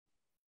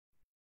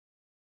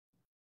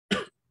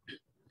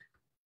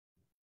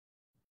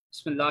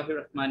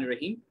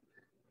Bismillahirrahmanirrahim.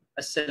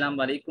 Assalamu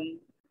alaikum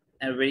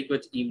and a very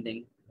good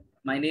evening.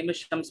 My name is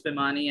Shams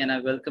Bimani and I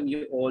welcome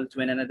you all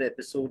to another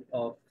episode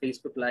of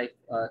Facebook Live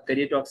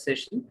Career Talk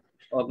session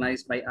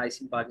organized by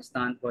ICMA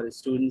Pakistan for its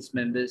students,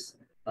 members,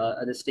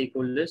 other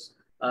stakeholders.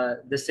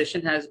 This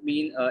session has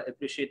been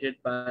appreciated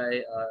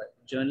by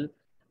Journal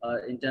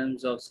in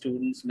terms of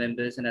students,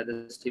 members, and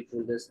other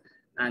stakeholders.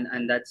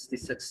 And that's the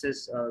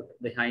success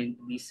behind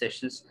these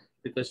sessions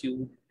because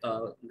you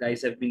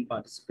guys have been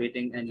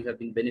participating and you have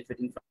been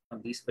benefiting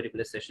from these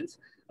particular sessions.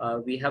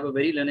 We have a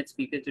very learned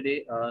speaker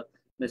today,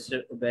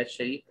 Mr. Obaid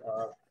Sharif.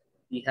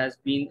 He has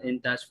been in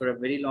touch for a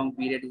very long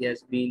period. He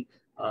has been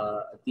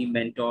the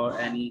mentor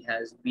and he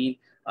has been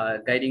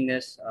guiding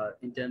us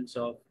in terms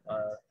of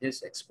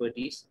his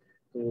expertise.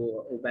 तो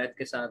उबैद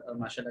के साथ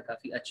माशाल्लाह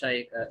काफ़ी अच्छा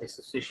एक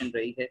association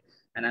रही है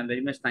and I'm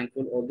very much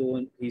thankful,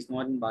 although he's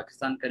not in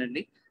Pakistan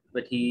currently,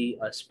 but he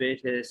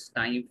spared his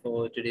time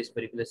for today's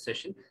particular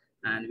session.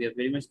 And we are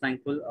very much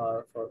thankful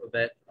for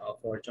Ubaid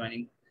for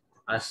joining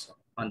us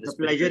on this.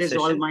 The pleasure is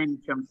all mine,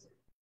 Shams.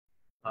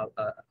 Our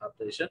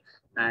pleasure.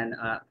 And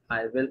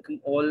I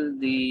welcome all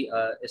the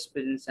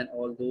aspirants and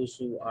all those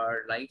who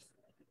are live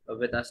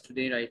with us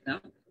today right now.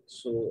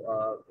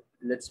 So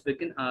let's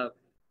begin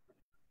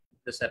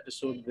this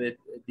episode with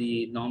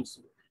the norms.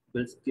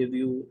 Will give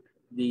you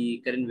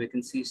the current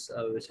vacancies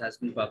which has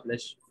been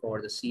published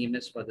for the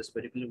CMS for this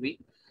particular week.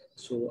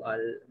 So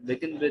I'll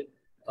begin with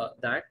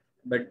that.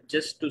 But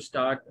just to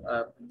start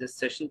this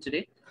session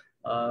today,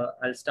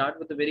 I'll start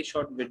with a very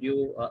short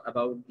video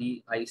about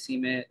the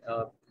ICMA.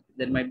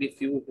 There might be a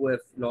few who have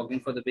logged in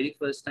for the very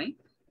first time.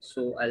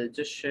 So I'll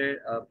just share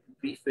a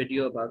brief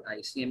video about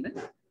ICMA.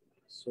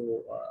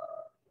 So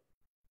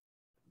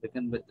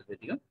begin with the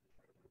video.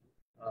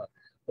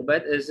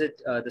 Obaid, is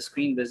it the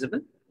screen visible?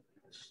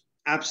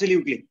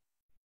 Absolutely.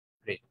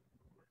 Great.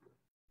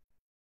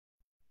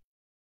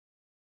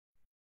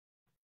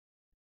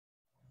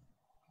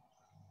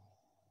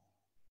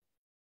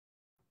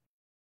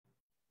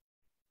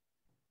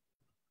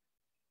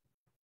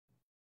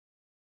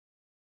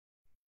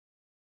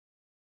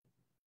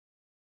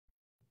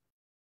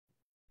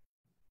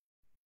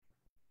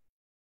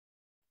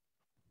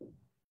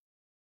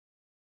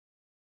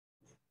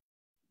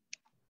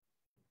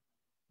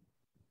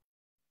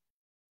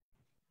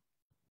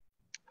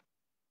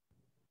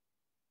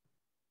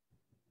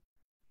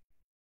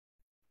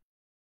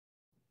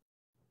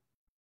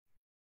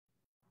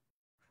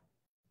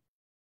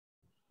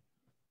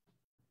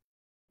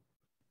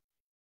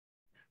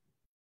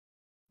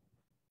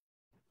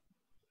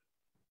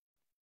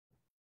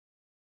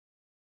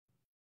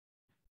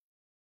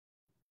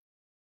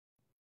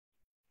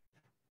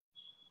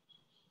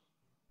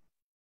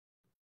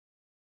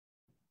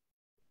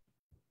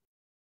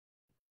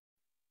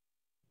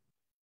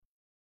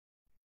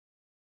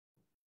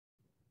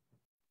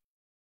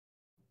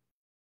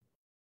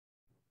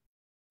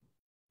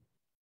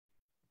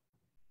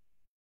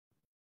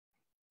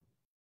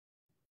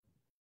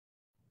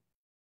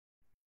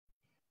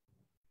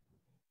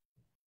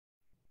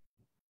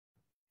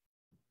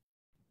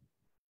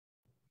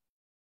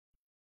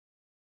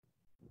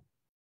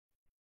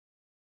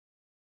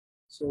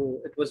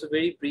 So it was a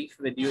very brief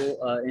video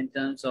in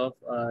terms of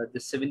the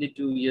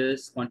 72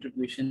 years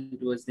contribution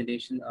towards the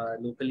nation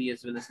locally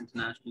as well as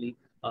internationally.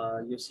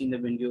 You've seen the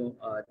video,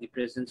 the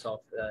presence of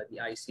the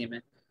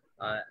ICMA,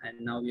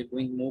 and now we're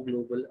going more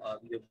global.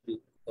 We'll be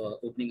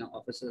opening our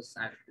offices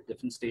at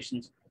different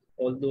stations.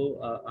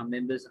 Although our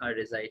members are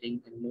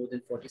residing in more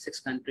than 46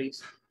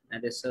 countries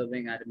and they're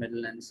serving at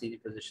middle and senior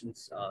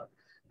positions,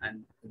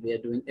 and they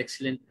are doing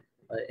excellent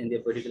in their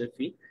particular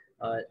field.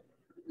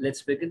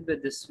 Let's begin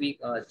with this week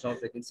job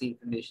vacancy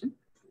information.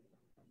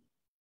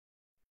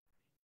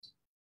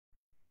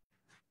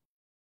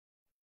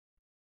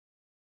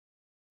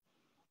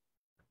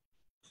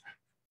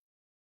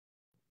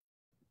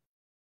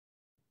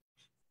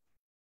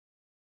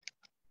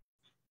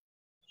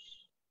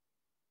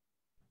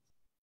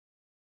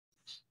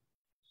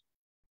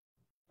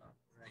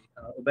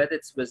 Right. Ubaid,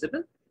 it's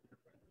visible?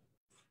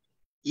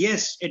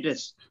 Yes, it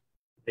is.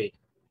 Great.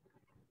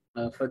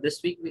 For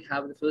this week, we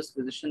have the first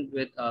position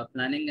with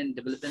Planning and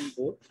Development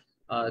Board,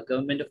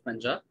 Government of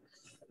Punjab.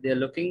 They are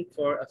looking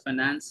for a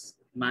finance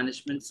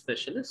management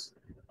specialist.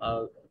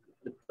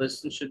 The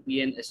person should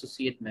be an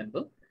associate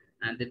member,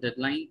 and the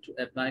deadline to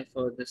apply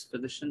for this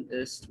position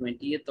is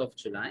 20th of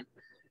July,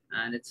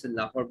 and it's a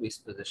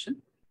Lahore-based position.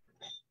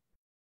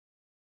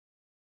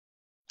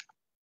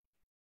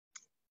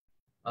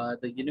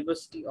 The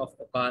University of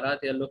Okara,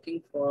 they are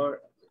looking for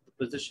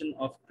the position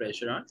of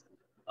treasurer.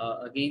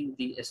 Again,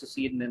 the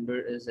associate member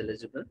is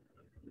eligible,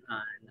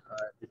 and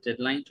the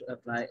deadline to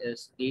apply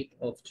is 8th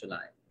of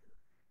July.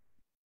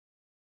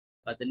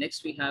 The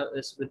next we have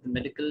is with the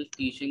Medical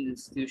Teaching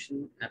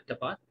Institution,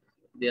 Ahmedabad.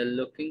 They are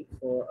looking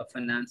for a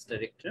finance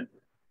director.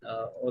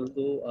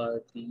 Although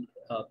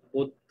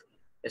both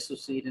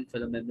associate and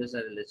fellow members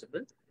are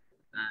eligible,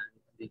 and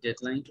the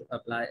deadline to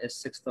apply is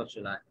 6th of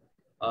July.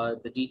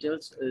 The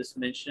details is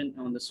mentioned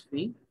on the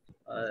screen.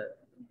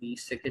 The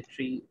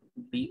secretary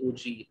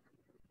BOG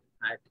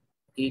at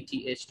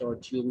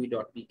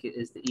ath.gov.pk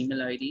is the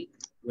email ID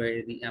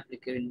where the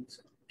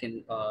applicants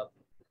can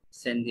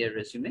send their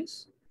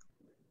resumes.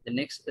 The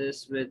next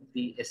is with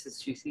the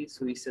SSGC,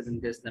 Sui Southern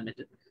Gas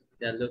Limited.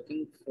 They are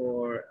looking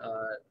for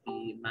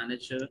the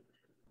manager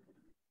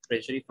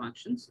treasury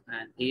functions,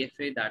 and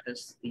AFA, that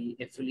is the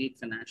affiliate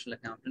financial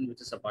accountant, which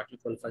is a partly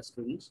qualified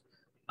students,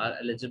 are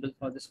eligible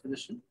for this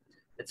position.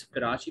 It's a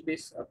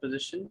Karachi-based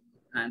position,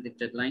 and the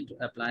deadline to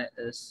apply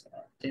is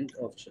 10th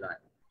of July.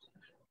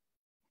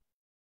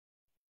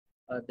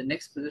 The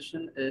next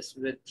position is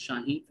with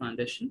Shaheen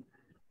Foundation.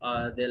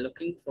 They're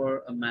looking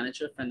for a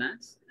manager of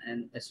finance,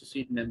 and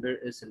associate member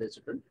is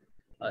eligible.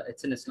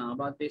 It's an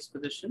Islamabad-based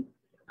position,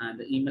 and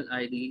the email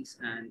IDs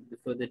and the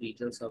further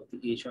details of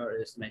the HR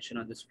is mentioned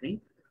on the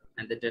screen,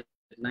 and the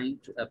deadline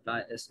to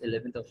apply is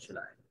 11th of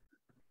July.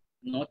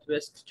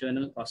 Northwest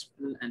Journal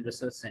Hospital and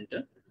Research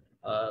Center.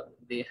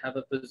 They have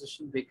a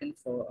position vacant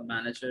for a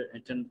manager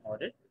intern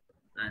audit,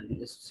 and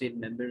the associate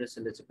member is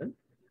eligible.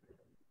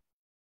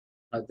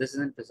 This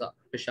is a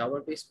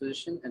Peshawar-based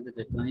position, and the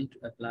deadline to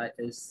apply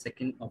is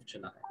 2nd of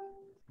July.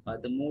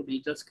 The more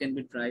details can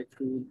be derived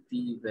through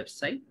the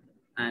website,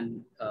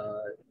 and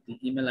the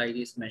email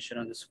ID is mentioned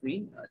on the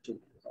screen to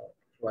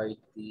provide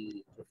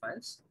the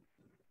profiles.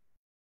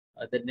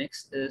 The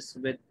next is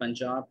with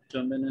Punjab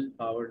Terminal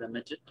Power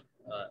Limited.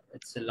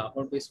 It's a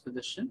Lahore-based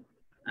position,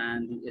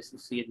 and the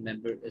associate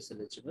member is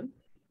eligible.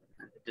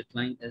 And the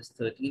deadline is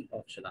 13th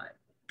of July.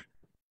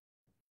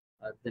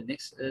 The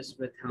next is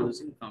with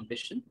Housing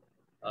Foundation.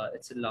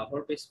 It's a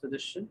Lahore-based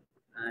position,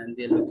 and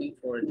they're looking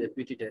for a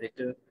deputy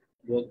director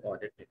work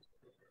auditing.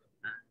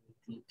 And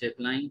the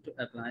deadline to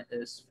apply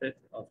is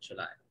 5th of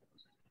July.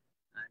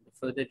 And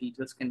further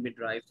details can be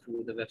derived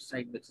through the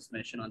website, which is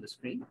mentioned on the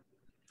screen.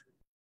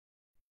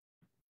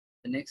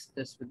 The next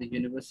is with the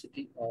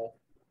University of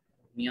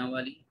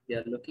Miawali. They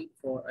are looking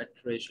for a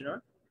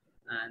treasurer,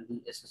 and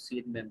the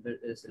associate member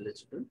is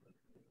eligible.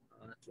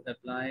 To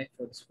apply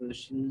for this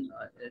position,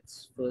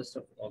 it's 1st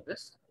of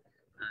August,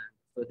 and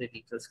further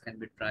details can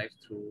be derived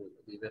through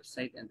the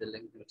website and the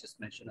link which is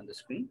mentioned on the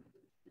screen.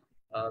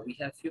 We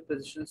have few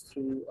positions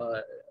through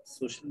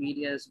social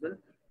media as well,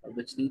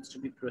 which needs to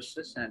be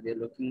processed, and they're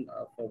looking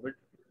forward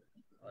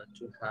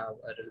to have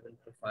a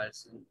relevant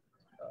profiles.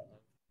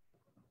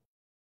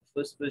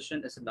 First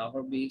position is a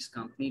Lahore-based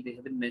company. They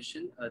haven't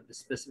mentioned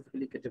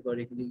specifically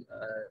categorically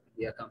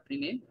their company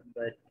name,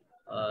 but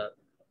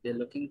they're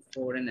looking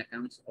for an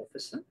accounts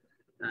officer,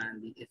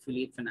 and the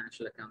affiliate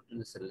financial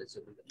accountant is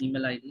eligible. The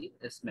email ID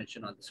is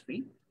mentioned on the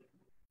screen.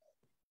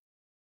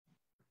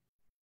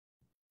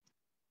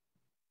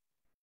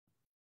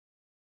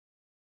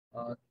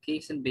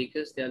 Case and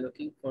Bakers, they are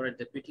looking for a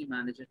deputy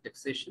manager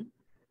taxation,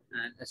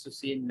 and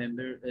associate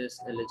member is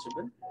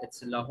eligible.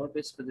 It's a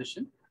Lahore-based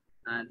position,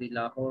 and the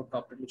Lahore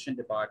Corporation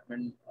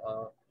Department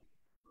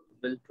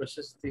will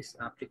process this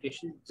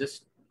application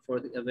just for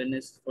the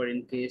awareness, for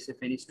in case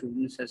if any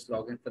students has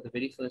logged in for the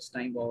very first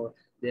time or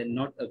they're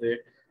not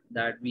aware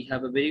that we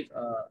have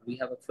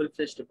a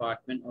full-fledged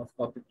department of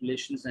corporate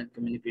relations and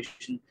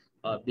communication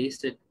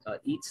based at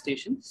each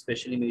station,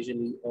 especially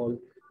majorly all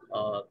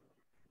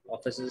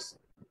offices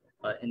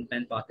in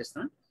Pen,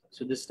 Pakistan.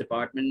 So this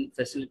department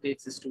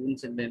facilitates the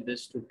students and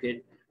members to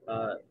get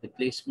the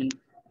placement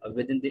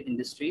within the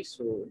industry.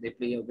 So they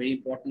play a very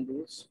important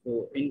role.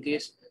 So in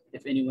case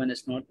if anyone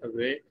is not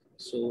aware,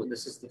 so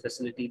this is the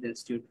facility the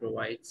institute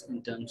provides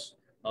in terms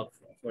of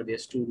for their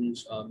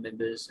students,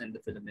 members, and the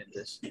fellow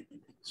members.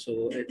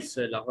 So it's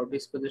a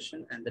Lahore-based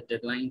position, and the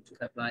deadline to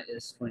apply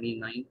is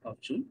 29th of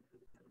June.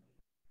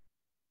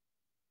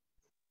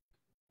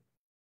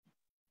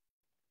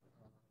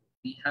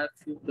 We have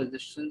few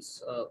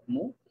positions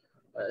more.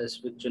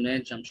 As with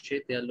Junaid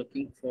Jamshed, they are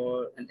looking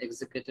for an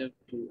executive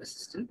to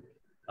assistant.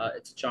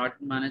 It's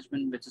chartered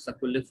management, which is a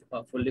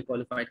fully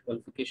qualified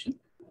qualification.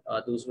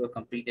 Those who have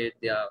completed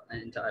their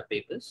entire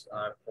papers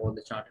are for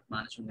the chartered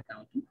management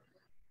accountant.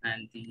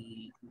 And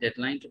the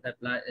deadline to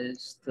apply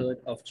is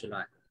 3rd of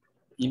July.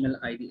 Email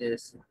ID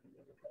is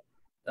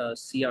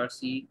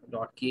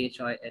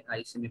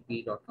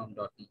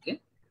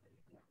crc.khi@icmap.com.pk.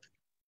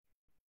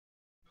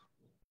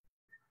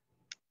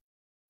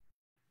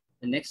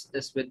 The next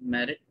is with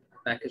Merit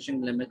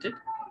Packaging Limited.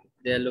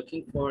 They are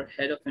looking for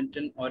head of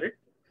intern audit,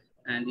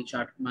 and the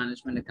chartered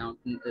management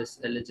accountant is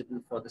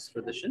eligible for this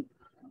position.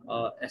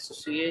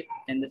 Associate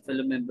and the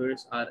fellow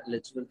members are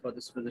eligible for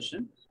this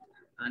position,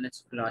 and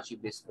it's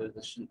Karachi-based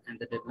position, and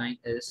the deadline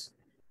is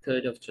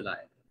 3rd of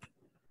July.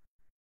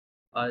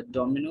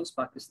 Domino's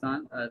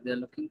Pakistan, they're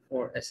looking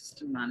for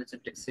assistant manager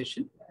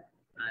taxation,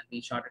 and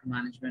the chartered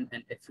management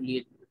and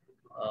affiliate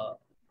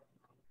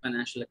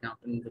financial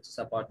accountant, which is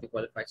a partly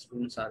qualified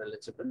students, are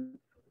eligible.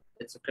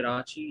 It's a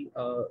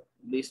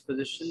Karachi-based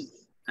position,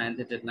 and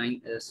the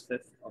deadline is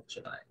 5th of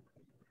July.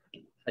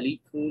 Khalid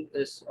Food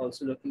is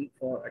also looking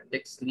for a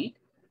tax lead,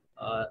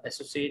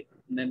 associate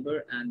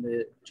member, and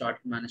the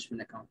chartered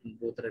management accountant.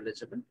 Both are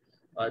eligible.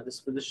 This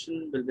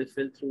position will be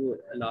filled through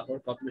a Lahore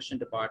Corporation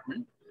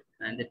Department,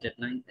 and the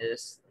deadline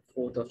is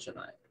 4th of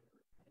July.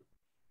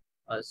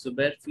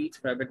 Zubair Feeds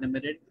Private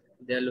Limited,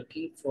 they're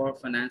looking for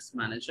finance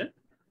manager.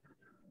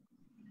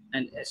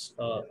 And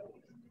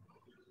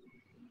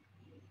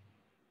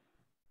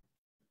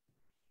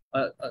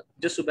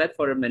just Ubaid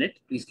for a minute.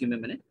 Please give me a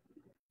minute.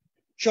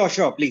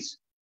 Sure, please.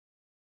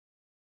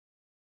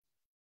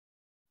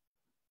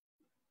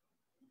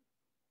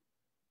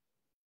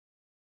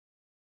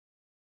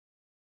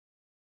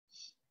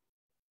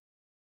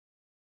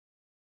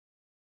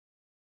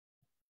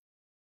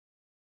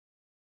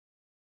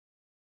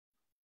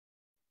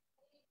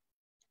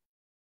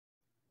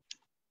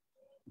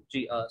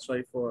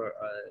 Sorry for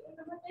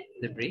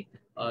the break.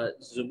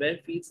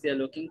 Zubair feeds they're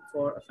looking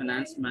for a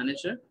finance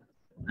manager,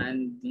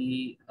 and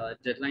the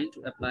deadline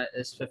to apply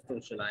is 5th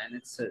of July, and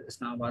it's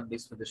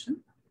Islamabad-based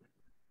position.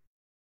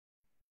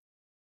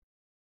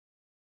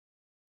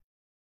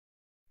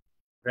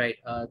 Right.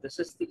 This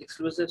is the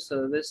exclusive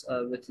service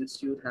which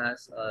Institute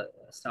has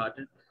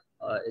started.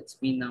 It's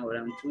been now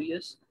around 2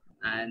 years,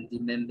 and the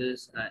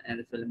members and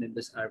the fellow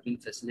members are being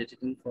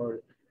facilitating for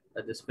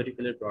this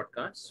particular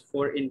broadcast.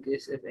 For in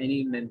case if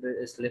any member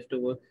is left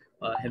over,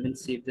 haven't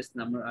saved this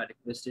number, are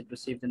requested to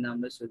save the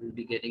number, so we'll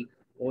be getting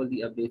all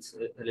the updates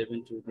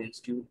relevant to the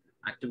Institute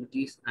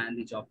activities and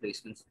the job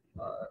placements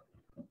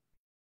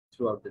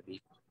throughout the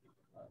week.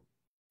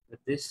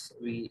 With this,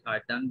 we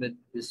are done with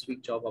this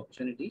week's job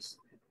opportunities.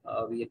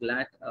 We are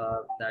glad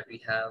that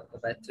we have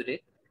Obaid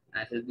today,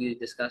 and he'll be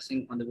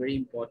discussing on the very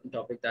important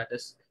topic, that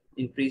is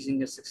increasing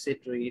the success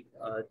rate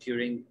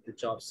during the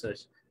job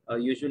search.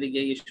 Usually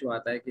ये issue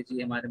आता है कि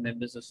जी हमारे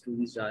members और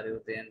students जा रहे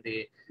होते हैं, and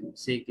they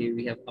say कि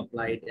we have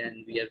applied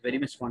and we are very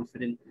much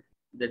confident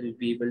that we'll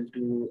be able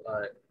to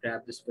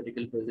grab this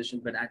particular position,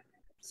 but at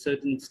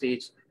certain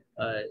stage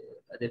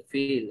they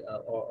fail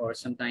or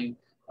sometimes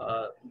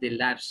they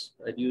lapse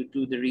due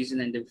to the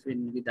reason, and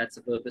definitely that's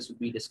the purpose we'll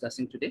be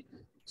discussing today.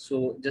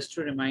 So just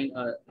to remind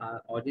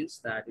our audience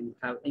that if you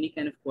have any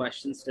kind of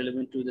questions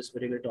relevant to this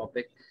particular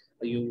topic,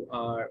 you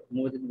are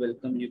more than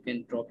welcome. You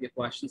can drop your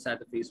questions at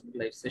the Facebook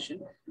live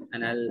session,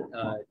 and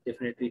I'll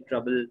definitely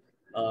trouble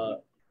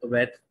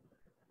Obaid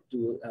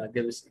to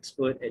give us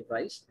expert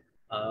advice.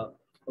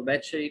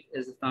 Obaid Sharif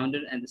is the founder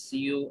and the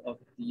CEO of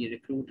the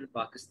Recruiter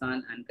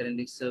Pakistan, and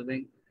currently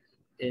serving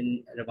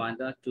in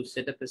Rwanda to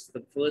set up as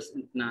the first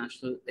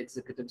international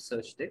executive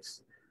search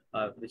desk,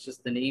 which is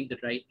the name the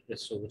right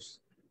resource.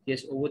 He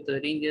has over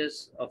 13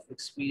 years of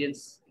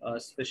experience,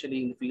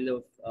 especially in the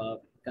field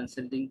of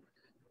consulting.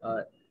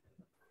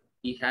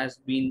 He has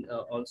been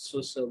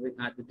also serving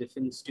at the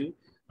Defense too.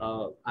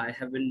 I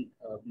haven't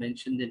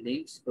mentioned the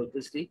names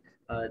purposely,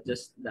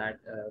 just that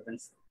when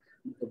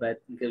Obaid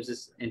gives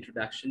his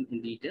introduction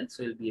in detail,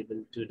 so he'll be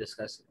able to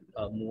discuss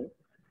more.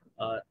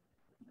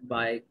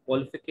 By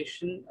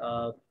qualification,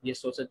 he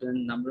has also done a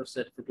number of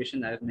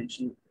certifications. I have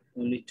mentioned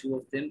only 2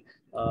 of them.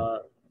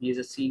 He is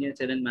a senior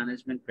talent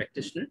management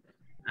practitioner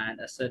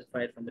and a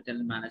certified from the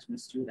Talent Management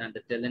Institute and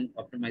the Talent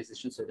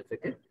Optimization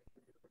Certificate.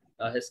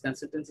 His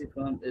consultancy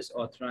firm is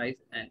authorized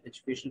and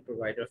education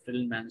provider of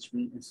Talent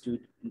Management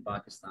Institute in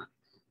Pakistan.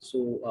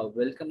 So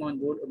welcome on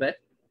board, Obaid.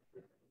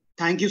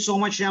 Thank you so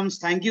much, Shams.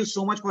 Thank you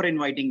so much for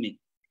inviting me.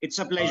 It's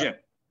a pleasure.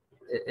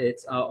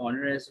 It's our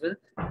honor as well,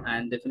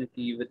 and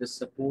definitely with the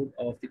support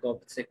of the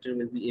corporate sector,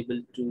 we'll be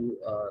able to,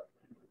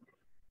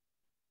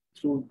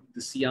 through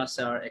the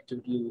CSR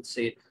activity, you would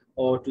say,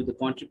 or to the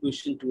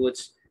contribution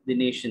towards the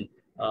nation,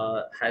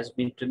 has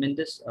been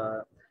tremendous.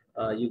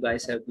 You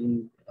guys have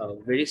been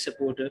very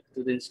supportive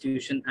to the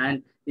institution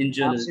and in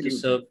general.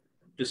 Absolutely.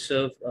 to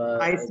serve.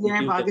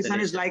 ICMA Pakistan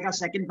is like a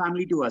second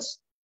family to us.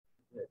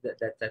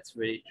 That's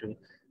very true,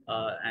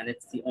 and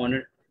it's the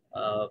honor.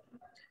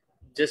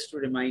 Just to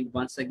remind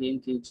once again,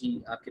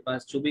 KG, आपके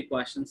पास जो भी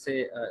questions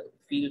है,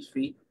 feel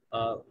free,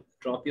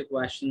 drop your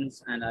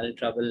questions, and I'll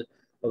trouble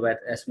Obaid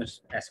as much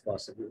as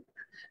possible.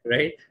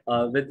 Right?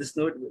 With this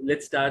note,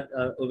 let's start.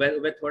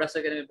 Obaid, थोड़ा सा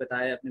अगर मैं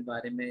बताया अपने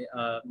बारे में,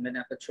 मैंने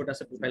आपका छोटा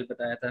सा प्रोफाइल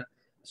बताया था,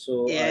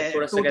 so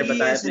थोड़ा सा अगर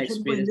बताया अपने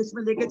experience. इंग्लिश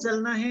में लेके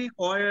चलना है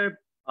और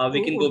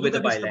we can go with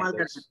the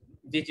bilanguage.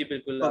 जी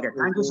बिल्कुल. Okay,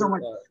 thank you so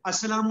much.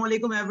 Assalamu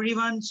alaikum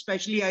everyone,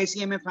 especially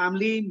ICMA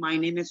family. My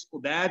name is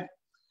Obaid.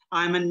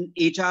 I'm an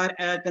HR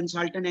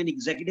consultant and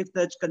executive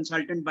search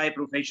consultant by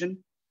profession,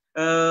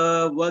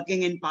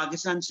 working in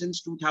Pakistan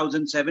since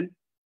 2007.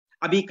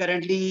 Abhi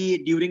currently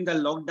during the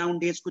lockdown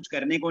days kuch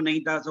karne ko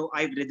nahi tha, so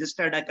I've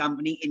registered a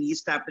company in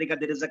East Africa.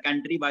 There is a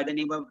country by the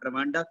name of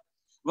Rwanda,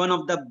 one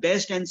of the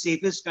best and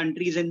safest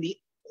countries in the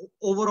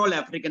overall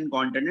African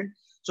continent.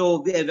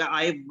 So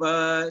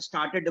I've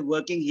started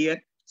working here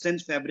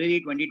since February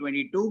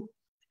 2022.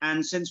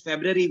 And since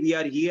February, we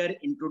are here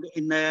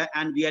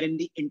and we are in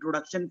the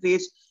introduction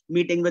phase,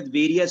 meeting with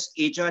various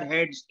HR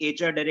heads,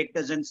 HR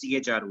directors, and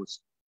CHROs.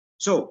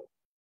 So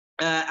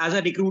as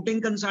a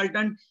recruiting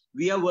consultant,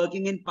 we are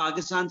working in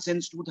Pakistan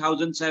since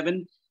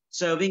 2007,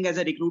 serving as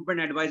a recruitment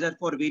advisor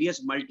for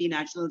various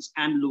multinationals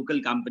and local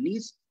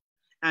companies.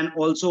 And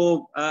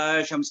also,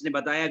 Shams ne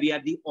bataya, we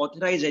are the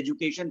authorized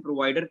education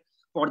provider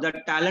for the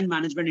Talent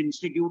Management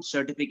Institute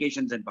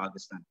certifications in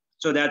Pakistan.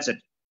 So that's it.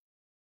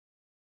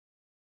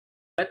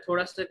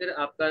 थोड़ा सा अगर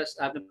आपका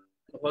आपने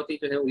बहुत ही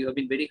जो है you have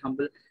been very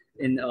humble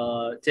in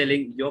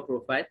telling your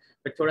profile.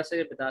 But थोड़ा सा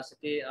ये बता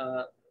सके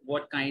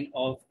what kind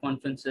of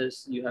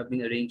conferences you have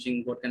been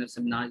arranging, what kind of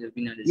seminars you've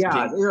been arranging,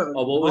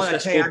 और वो उसका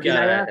scope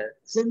क्या रहा है?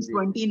 Since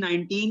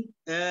 2019,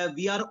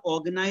 we are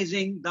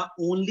organizing the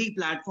only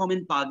platform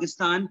in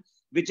Pakistan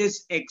which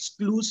is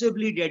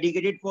exclusively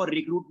dedicated for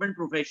recruitment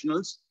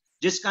professionals,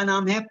 जिसका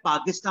नाम है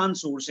Pakistan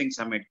sourcing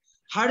summit.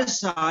 हर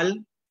साल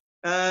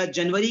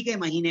जनवरी के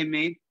महीने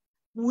में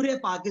पूरे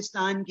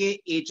पाकिस्तान के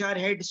एचआर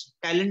हेड्स,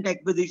 टैलेंट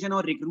एक्विजिशन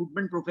और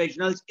रिक्रूटमेंट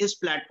प्रोफेशनल्स इस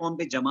प्लेटफॉर्म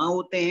पे जमा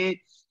होते हैं,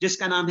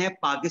 जिसका नाम है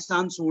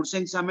पाकिस्तान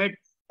सोर्सिंग समिट,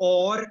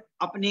 और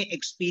अपने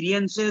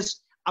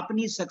एक्सपीरियंसेस,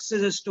 अपनी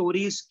सक्सेस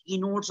स्टोरीज,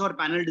 कीनोट्स और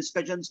पैनल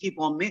डिस्कशंस की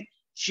फॉर्म में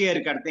शेयर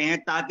करते हैं,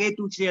 ताकि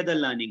to share the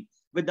learning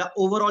with the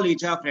overall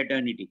HR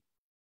fraternity.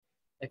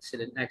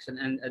 Excellent,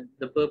 excellent. And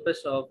the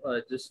purpose of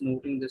just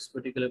noting this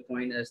particular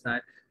point is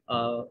that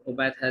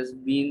Obaid has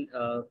been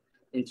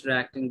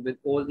interacting with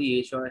all the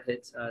HR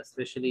heads,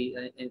 especially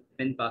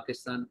in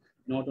Pakistan,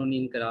 not only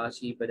in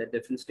Karachi, but at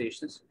different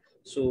stations.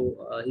 So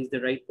he's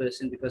the right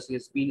person because he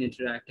has been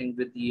interacting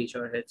with the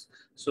HR heads.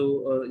 So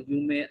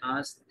you may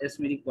ask as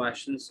many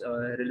questions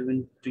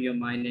relevant to your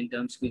mind in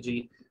terms of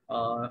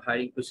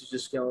hiring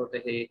procedures, kya hota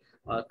hai,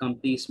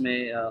 companies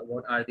mein,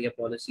 what are their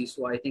policies.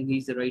 So I think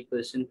he's the right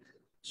person.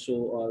 So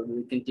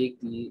we can take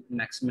the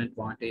maximum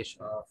advantage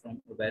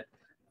from Obaid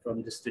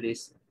from this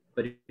today's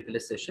particular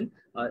session.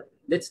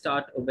 Let's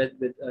start Obaid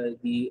with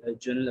the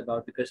journal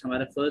about, because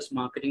हमारा first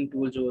marketing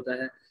tool जो होता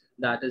है,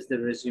 that is the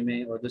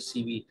resume or the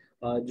CV,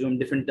 जो हम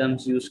different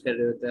terms use कर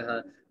रहे होते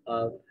हैं.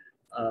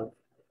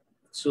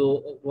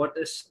 So what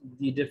is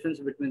the difference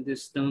between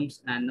these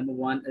terms? And number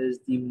one is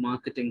the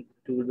marketing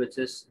tool, which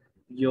is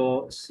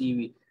your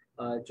CV,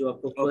 जो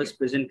आपको first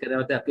present कर रहा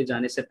होता है आपके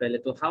जाने से पहले.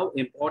 तो how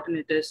important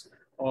it is,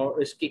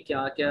 और इसके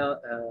क्या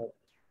क्या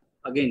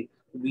again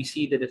we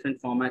see the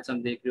different formats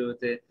हम देख रहे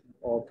होते हैं,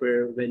 और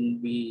फिर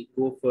when we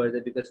go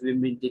further, because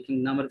we've been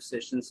taking number of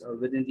sessions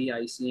within the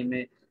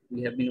ICMA,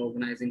 we have been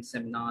organizing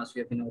seminars,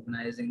 we have been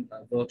organizing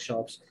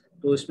workshops.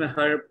 तो इसमें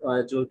हर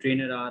जो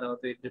trainer आ रहा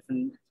होता है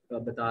different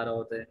बता रहा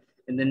होता है.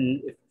 And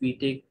then if we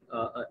take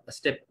a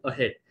step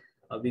ahead,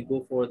 we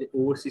go for the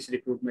overseas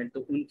recruitment,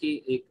 तो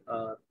उनकी एक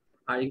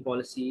hiring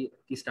policy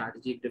की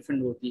strategy एक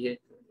different होती है,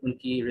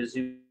 उनकी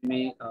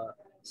resume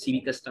CV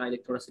का style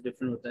एक थोड़ा सा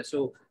different होता है.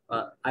 So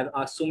I've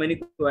asked so many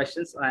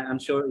questions. I'm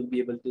sure you'll be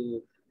able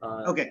to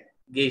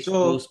gauge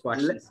those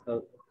questions.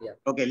 Yeah.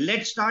 Okay,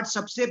 let's start.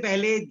 सबसे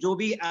पहले जो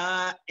भी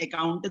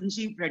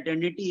accountancy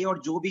fraternity है और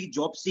जो भी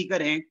job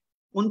seeker हैं,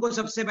 उनको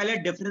सबसे पहले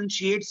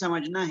differentiate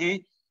समझना है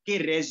कि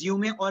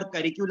रेज्यूमे और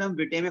करिकुलम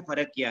विटे में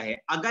फर्क क्या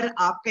है. अगर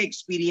आपका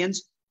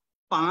एक्सपीरियंस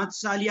 5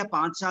 साल या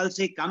 5 साल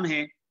से कम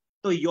है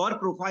तो your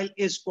profile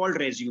is called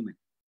resume,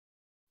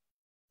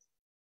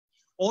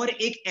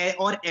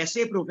 और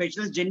ऐसे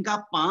प्रोफेशनल जिनका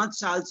 5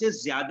 साल से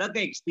ज्यादा का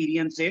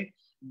एक्सपीरियंस है,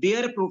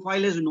 there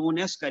profile is known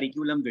as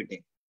curriculum विटे.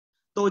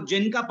 तो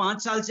जिनका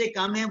 5 साल से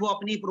कम है वो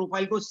अपनी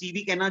प्रोफाइल को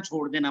सीवी कहना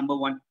छोड़ दे, नंबर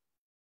 1.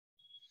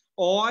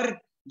 और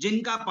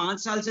जिनका 5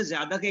 साल से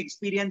ज्यादा का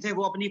एक्सपीरियंस है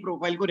वो अपनी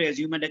प्रोफाइल को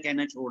रेज्यूमे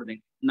कहना छोड़ दें,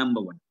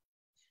 नंबर 1.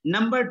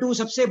 नंबर 2,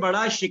 सबसे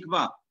बड़ा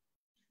शिकवा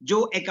जो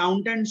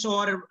अकाउंटेंट्स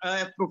और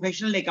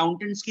प्रोफेशनल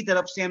अकाउंटेंट्स की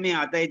तरफ से हमें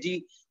आता है,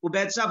 जी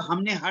उबैद साहब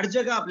हमने हर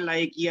जगह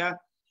अप्लाई किया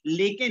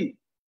लेकिन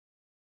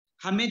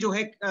हमें जो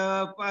है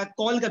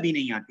कॉल कभी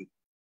नहीं आती.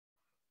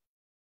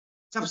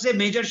 सबसे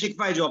मेजर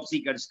शिकवा है जॉब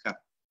सीकर्स का.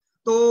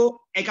 तो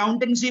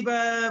अकाउंटेंसी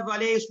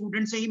वाले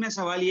स्टूडेंट से ही मैं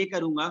सवाल ये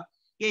करूंगा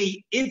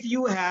कि if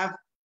you have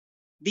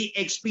the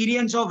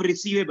experience of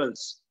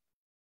receivables,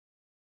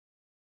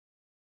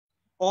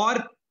 और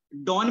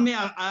डॉन में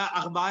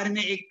अखबार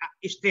में एक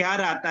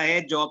इश्तिहार आता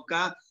है जॉब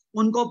का,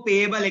 उनको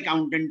पेएबल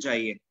अकाउंटेंट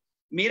चाहिए.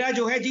 मेरा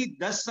जो है जी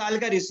 10 साल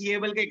का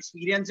रिसीवेबल का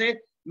एक्सपीरियंस है,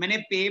 मैंने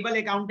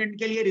पेएबल अकाउंटेंट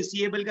के लिए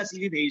रिसीवेबल का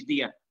सीवी भेज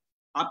दिया.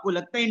 आपको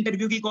लगता है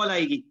इंटरव्यू की कॉल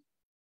आएगी?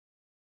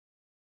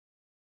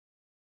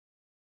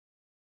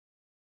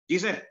 जी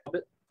सर.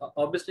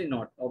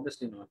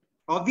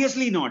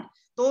 Obviously not.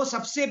 तो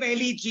सबसे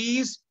पहली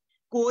चीज,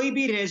 कोई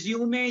भी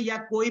रेज्यूमे या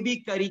कोई भी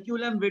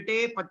करिकुलम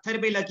विटे पत्थर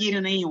पे लकीर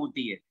नहीं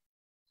होती है.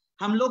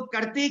 हम लोग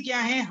करते क्या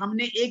है,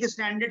 हमने एक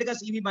स्टैंडर्ड का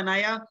सीवी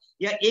बनाया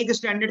या एक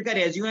स्टैंडर्ड का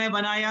रेज्यूमे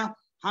बनाया,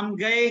 हम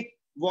गए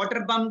वाटर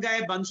पंप गए,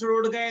 बंस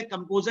रोड गए,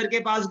 कंपोजर के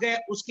पास गए,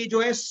 उसके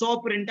जो है 100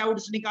 प्रिंट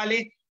आउट्स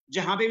निकाले,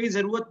 जहां पे भी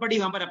जरूरत पड़ी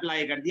वहां पर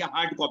अप्लाई कर दिया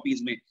हार्ड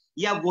कॉपीज में,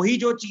 या वही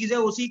जो चीज है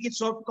उसी की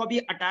सॉफ्ट कॉपी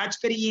अटैच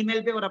करी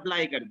ईमेल पे और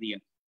अप्लाई कर दिया.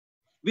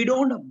 We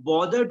don't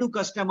bother to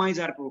customise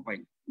our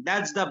profile,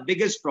 that's the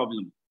biggest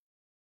problem.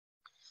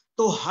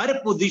 तो हर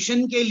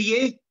पोजीशन के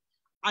लिए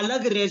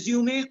अलग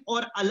रेज्यूमे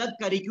और अलग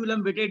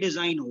करिकुलम विटे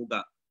डिजाइन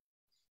होगा.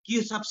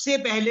 कि सबसे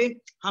पहले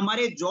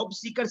हमारे जॉब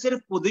सीकर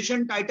सिर्फ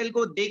पोजीशन टाइटल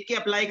को देख के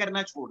अप्लाई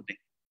करना छोड़ दें.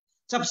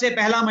 सबसे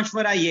पहला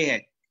मशवरा ये है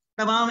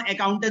तमाम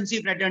अकाउंटेंसी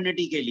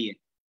फ्रेटर्निटी के लिए.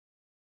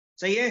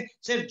 सही है,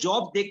 सिर्फ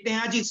जॉब देखते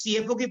हैं, जी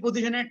सीएफओ की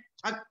पोजीशन है,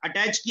 ठक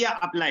अटैच किया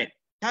अप्लाई,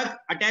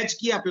 ठक अटैच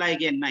किया अप्लाई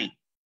किया. नहीं,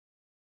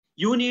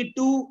 you need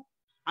to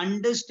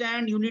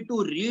understand, you need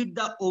to read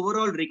the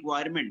overall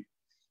requirement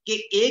कि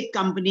एक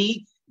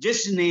कंपनी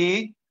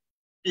जिसने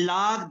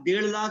लाख,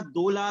 1.5 लाख,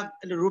 2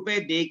 लाख रुपए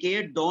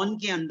देके डॉन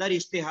के अंदर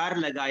इश्तिहार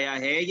लगाया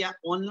है या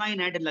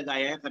ऑनलाइन ऐड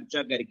लगाया है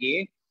खर्चा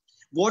करके,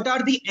 what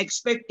are the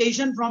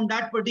expectation from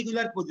that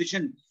particular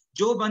position?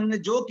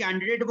 जो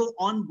कैंडिडेट वो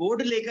ऑन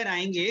बोर्ड लेकर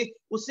आएंगे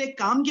उससे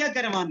काम क्या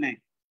करवाना है,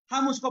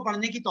 हम उसको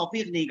पढ़ने की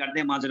तौफीक नहीं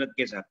करते माजरत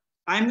के साथ.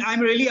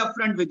 I'm really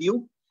upfront with you.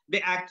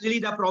 Actually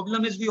the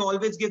problem is we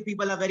always give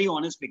people a very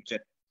honest picture,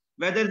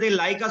 whether they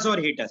like us or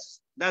hate us.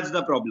 That's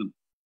the problem.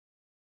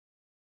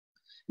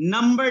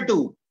 Number 2,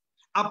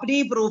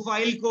 अपनी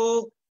प्रोफाइल को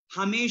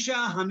हमेशा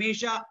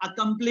हमेशा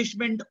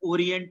अकम्प्लिशमेंट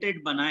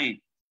ओरिएंटेड बनाएं.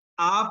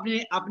 आपने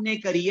अपने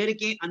career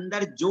के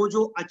अंदर जो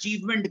जो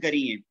अचीवमेंट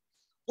करी है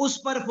उस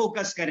पर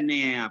फोकस करने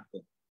हैं आपको,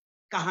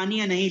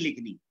 कहानियां नहीं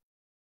लिखनी.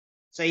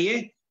 सही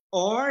है?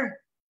 और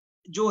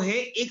जो है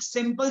एक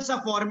सिंपल सा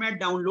फॉर्मेट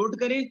डाउनलोड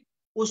करें,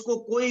 उसको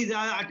कोई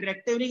ज्यादा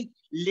अट्रैक्टिव नहीं,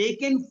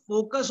 लेकिन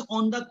फोकस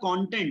ऑन द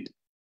कंटेंट.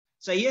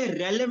 सही है?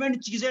 रेलेवेंट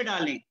चीजें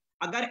डालें.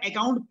 अगर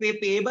अकाउंट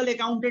पेएबल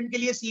अकाउंटेंट के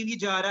लिए सीवी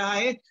जा रहा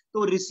है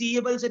तो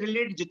रिसीवेबल से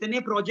रिलेटेड जितने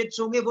प्रोजेक्ट्स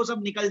होंगे वो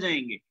सब निकल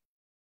जाएंगे,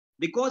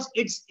 बिकॉज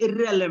इट्स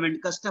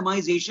इररेलेवेंट.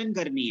 कस्टमाइजेशन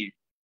करनी है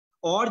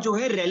और जो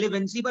है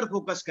रेलेवेंसी पर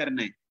फोकस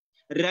करना है,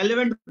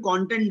 रेलेवेंट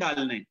कंटेंट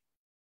डालना है.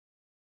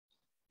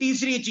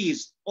 तीसरी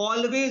चीज,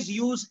 always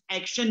use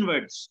action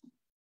words.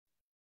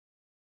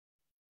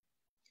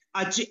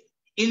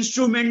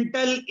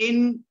 Instrumental in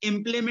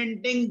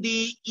implementing the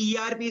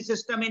ERP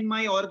system in my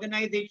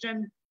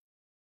organization,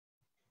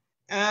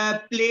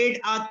 played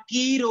a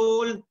key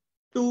role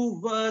to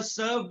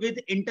serve with,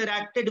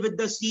 interacted with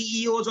the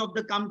CEOs of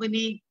the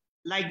company,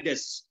 like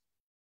this.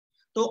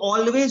 तो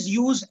always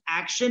use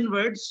action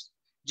words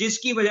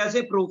जिसकी वजह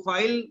से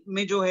profile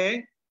में जो है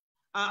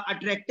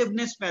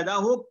attractiveness पैदा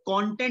हो.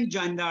 Content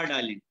जानदार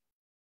डालें.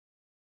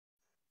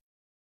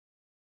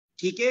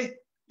 ठीक है?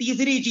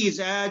 तीसरी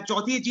चीज,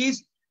 चौथी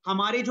चीज,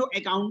 हमारे जो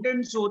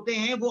अकाउंटेंट्स होते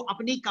हैं वो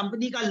अपनी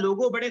कंपनी का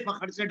लोगो बड़े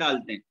फखर से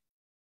डालते हैं.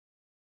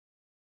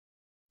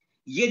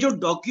 ये जो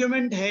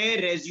डॉक्यूमेंट है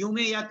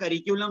रेज्यूमे या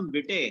करिकुलम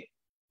विटे,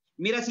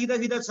 मेरा सीधा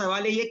सीधा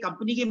सवाल है, ये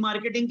कंपनी की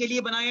मार्केटिंग के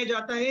लिए बनाया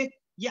जाता है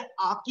या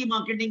आपकी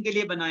मार्केटिंग के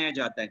लिए बनाया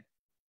जाता है?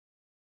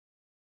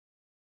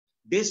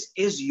 This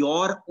is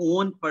your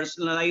own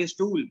personalized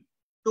tool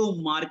to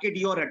market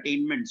your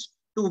attainments,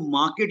 to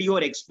market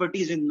your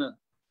expertise in the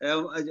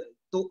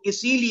तो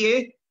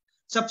इसीलिए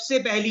सबसे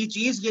पहली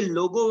चीज ये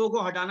लोगो को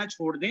हटाना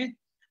छोड़ दें.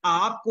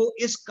 आपको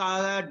इस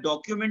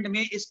डॉक्यूमेंट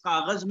में, इस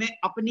कागज में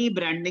अपनी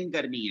ब्रांडिंग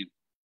करनी है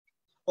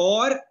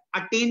और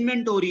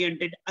अटेनमेंट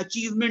ओरिएंटेड,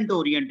 अचीवमेंट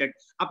ओरिएंटेड.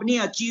 अपनी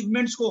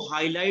अचीवमेंट्स को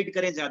हाईलाइट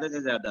करें ज्यादा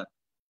से ज्यादा.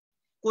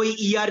 कोई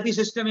ईआरपी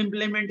सिस्टम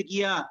इंप्लीमेंट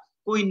किया,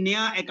 कोई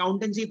नया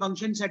अकाउंटेंसी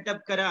फंक्शन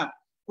सेटअप करा,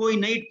 कोई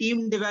नई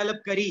टीम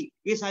डेवलप करी,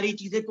 ये सारी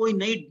चीजें, कोई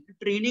नई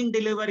ट्रेनिंग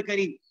डिलीवर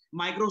करी,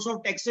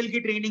 माइक्रोसॉफ्ट एक्सेल की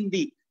ट्रेनिंग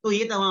दी, तो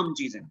ये तमाम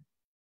चीजें.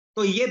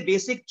 तो ये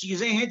बेसिक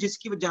चीजें हैं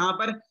जिसकी जहां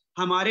पर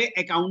हमारे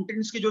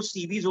अकाउंटेंट्स के जो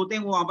सीवीज होते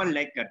हैं वो वहां पर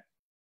लैग कर.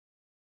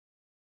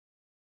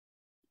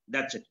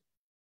 That's it.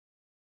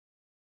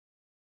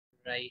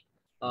 Right.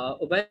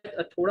 Ubaid,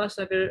 थोड़ा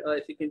सा अगर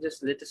if you can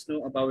just let us know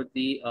about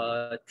the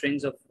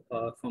trends of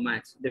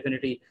formats.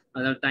 Definitely,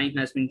 time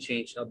has been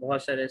changed.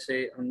 बहुत सारे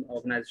ऐसे हम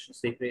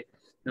organizations देख रहे.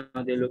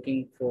 Now they're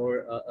looking for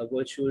a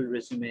virtual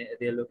resume.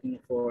 They're looking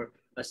for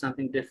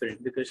something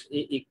different because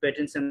एक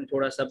pattern से हम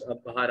थोड़ा सा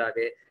बाहर आ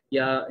गए.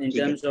 या in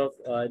terms of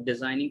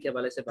designing के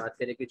हवाले से बात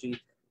करें कि जी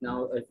now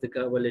if the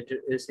cover letter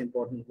is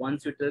important,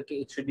 once you tell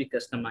it should be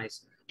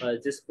customized.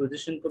 जिस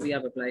position को भी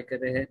आप apply कर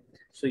रहे हैं,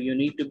 so you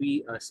need to be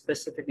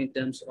specific in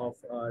terms of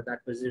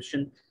that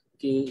position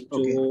कि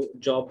जो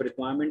job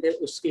requirement है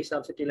उसके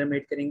हिसाब से tailor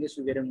made करेंगे,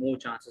 so you get more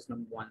chances.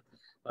 Number one.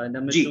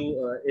 Number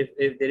two,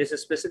 if there is a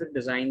specific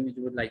design which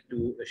you would like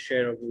to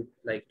share or would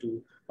like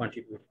to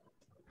contribute.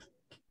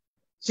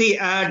 See,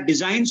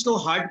 designs to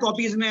hard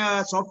copies में,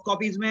 soft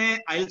copies में,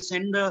 I'll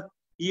send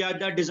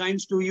the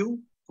designs to you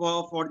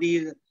for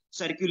the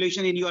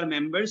circulation in your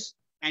members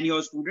and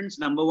your students.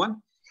 Number one.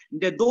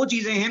 दो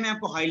चीजें हैं मैं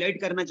आपको highlight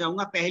करना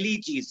चाहूंगा. पहली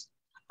चीज,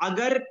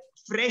 अगर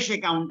फ्रेश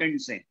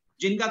अकाउंटेंट्स हैं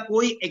जिनका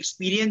कोई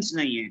एक्सपीरियंस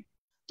नहीं है,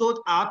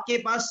 तो आपके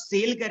पास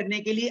सेल करने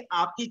के लिए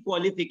आपकी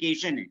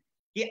क्वालिफिकेशन है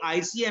कि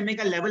ICMA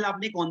का लेवल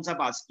आपने कौन सा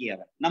पास किया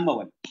है. Number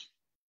one.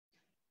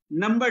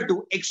 Number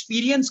two,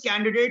 experience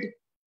candidate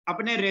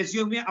अपने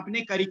रेज्यूमे,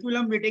 अपने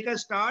करिकुलम विटे का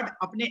स्टार्ट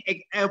अपने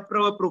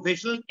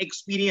प्रोफेशनल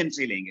एक्सपीरियंस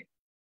से लेंगे.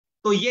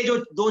 तो ये जो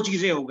दो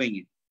चीजें हो गई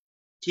हैं.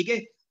 ठीक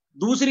है?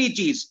 दूसरी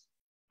चीज,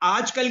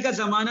 आजकल का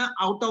जमाना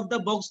out of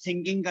the box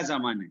thinking का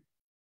जमाना है.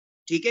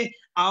 ठीक है?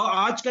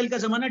 आजकल का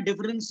जमाना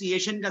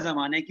डिफरेंशिएशन का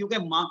जमाना है, क्योंकि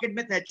मार्केट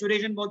में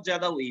सैचुरेशन बहुत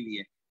ज्यादा हुई हुई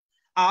है.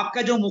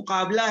 आपका जो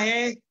मुकाबला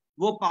है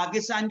वो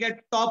पाकिस्तान के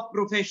टॉप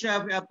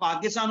प्रोफेशनल,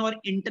 पाकिस्तान और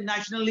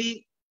इंटरनेशनली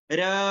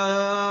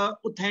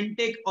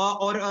ऑथेंटिक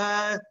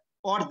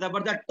और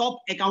जबरदस्त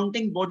टॉप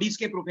अकाउंटिंग बॉडीज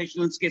के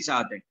प्रोफेशनल्स के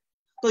साथ है.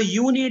 तो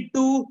you need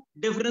to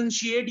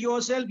differentiate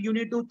yourself, you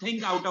need to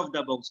think out of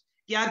the box.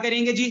 क्या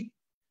करेंगे जी?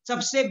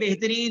 सबसे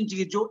बेहतरीन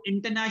चीज जो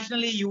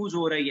इंटरनेशनली यूज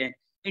हो रही है,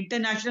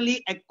 इंटरनेशनली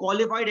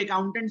क्वालिफाइड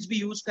अकाउंटेंट्स भी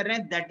यूज कर रहे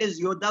हैं, that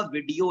is your the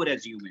video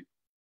resume.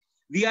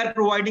 We are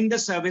providing the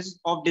service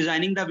of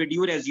designing the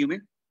video resume.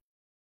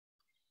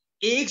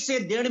 1 से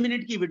 1.5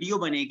 मिनट की वीडियो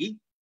बनेगी,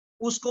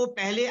 उसको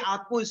पहले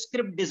आपको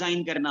स्क्रिप्ट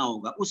डिजाइन करना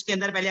होगा। उसके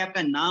अंदर पहले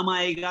आपका नाम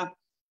आएगा,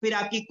 फिर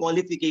आपकी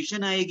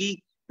क्वालिफिकेशन आएगी,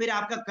 फिर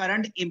आपका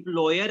करंट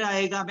एम्प्लॉयर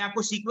आएगा, मैं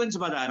आपको सीक्वेंस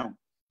बता रहा हूं,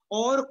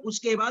 और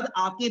उसके बाद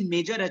आपके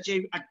मेजर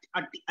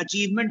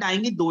अचीवमेंट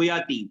आएंगे 2 या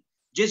 3,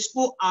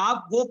 जिसको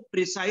आप वो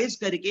प्रिसाइज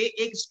करके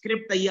एक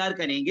स्क्रिप्ट तैयार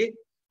करेंगे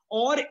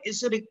और इस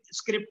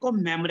स्क्रिप्ट को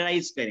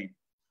मेमोराइज करें,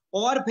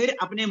 और फिर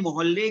अपने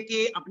मोहल्ले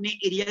के, अपने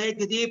एरिया के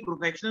किसी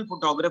प्रोफेशनल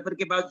फोटोग्राफर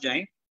के पास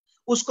जाएं,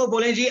 उसको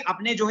बोले जी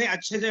अपने जो है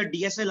अच्छे से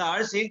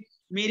DSLR से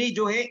मेरी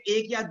जो है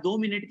 1 या 2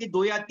 मिनट की,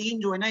 2 या 3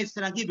 जो है ना इस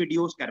तरह की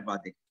वीडियोस करवा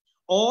दे,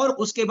 और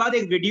उसके बाद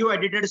एक वीडियो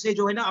एडिटर से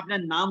जो है ना अपना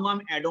नाम वाम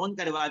एड ऑन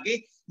करवा के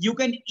you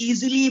can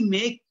easily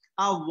make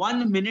a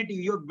 1 minute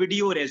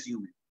video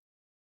resume.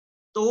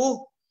 तो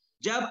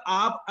जब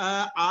आप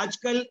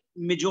आजकल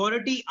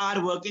majority are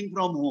working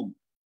from home,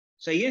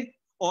 सही है,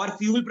 और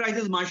फ्यूल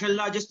प्राइसेस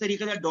माशाल्लाह जिस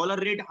तरीके से डॉलर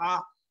रेट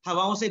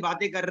हवाओं से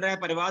बातें कर रहा है,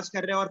 परवाज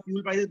कर रहा है, और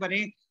फ्यूल प्राइसेस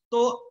बढ़े,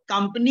 तो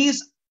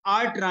companies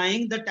are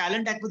trying, the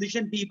talent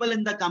acquisition people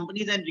in the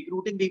companies and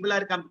recruiting people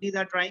are companies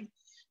are trying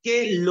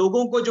के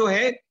लोगों को जो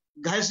है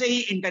घर से ही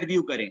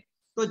इंटरव्यू करें।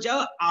 तो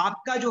जब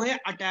आपका जो है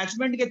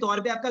अटैचमेंट के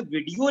तौर पे आपका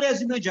वीडियो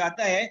रेज्यूमे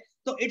जाता है,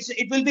 तो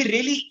it will be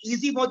really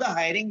easy for the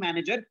hiring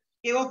manager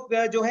कि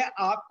वो जो है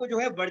आपको जो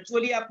है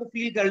वर्चुअली आपको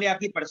फील कर ले,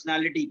 आपकी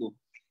पर्सनालिटी को,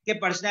 कि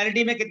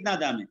पर्सनालिटी में कितना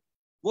दम है।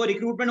 वो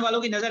रिक्रूटमेंट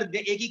वालों की नजर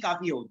एक ही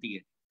काफी होती है।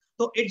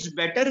 तो इट्स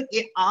बेटर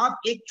कि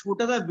आप एक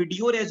छोटा सा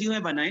वीडियो रेज्यूमे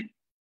बनाएं।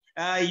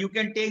 You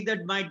can take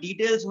that my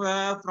details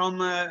from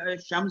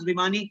Shams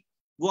बिमानी।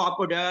 वो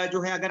आपको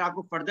जो है अगर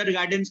आपको फर्दर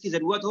गाइडेंस की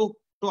जरूरत हो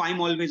तो I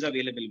am always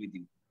available with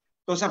you.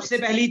 तो सबसे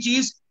पहली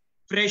चीज,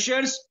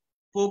 freshers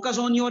focus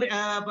on your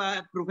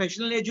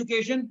professional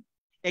education,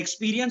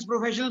 experienced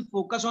professional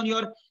focus on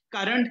your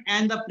current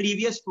and the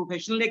previous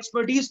professional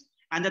expertise,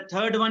 and the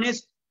third one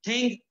is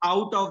think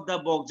out of the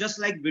box,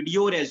 just like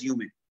video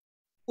resume,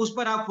 उस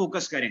पर आप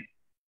focus करें।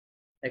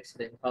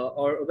 Excellent.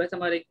 और वैसे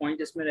हमारा एक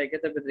point इसमें रह गया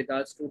था with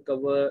regards to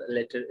cover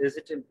letter. Is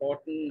it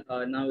important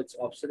now it's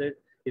obsolete?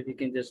 If you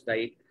can just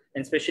guide,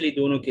 and especially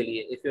दोनों के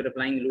लिए, if you're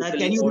applying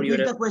locally can you or repeat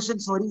you're the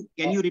question? Sorry,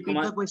 can you repeat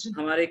the question?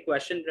 हमारा एक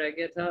question रह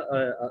गया था,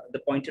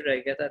 the pointer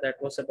रह गया था,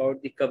 that was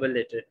about the cover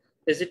letter.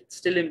 Is it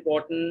still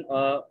important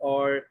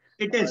or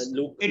it is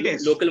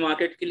local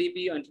market के लिए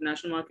भी,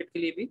 international market के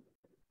लिए भी?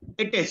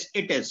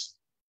 it is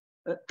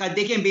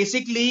देखिए,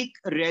 बेसिकली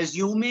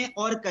रेज्यूमे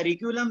और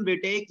करिकुलम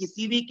विटे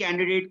किसी भी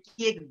कैंडिडेट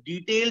की एक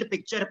डिटेल्ड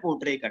पिक्चर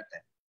पोर्ट्रे करता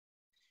है,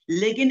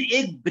 लेकिन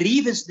एक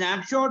ब्रीफ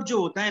स्नैपशॉट जो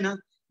होता है ना,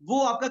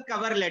 वो आपका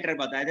कवर लेटर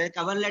बताया।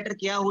 कवर लेटर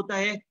क्या होता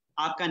है?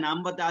 आपका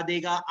नाम बता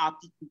देगा,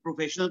 आपकी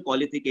प्रोफेशनल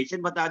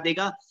क्वालिफिकेशन बता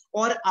देगा,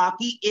 और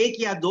आपकी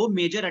 1 या 2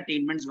 मेजर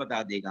अटेनमेंट्स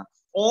बता देगा,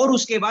 और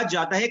उसके बाद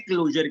जाता है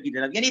क्लोजर की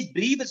तरफ, यानी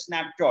ब्रीफ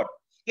स्नैपशॉट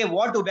कि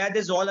what Ubaid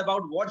is all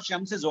about, what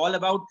Shams is all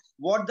about,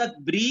 what the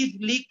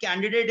briefly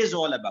candidate is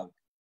all about।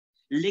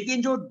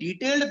 लेकिन जो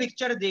डिटेल्ड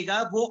पिक्चर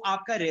देगा वो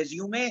आपका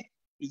रेज्यूमे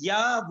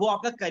या वो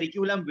आपका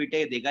करिकुलम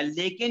विटे देगा,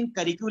 लेकिन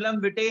curriculum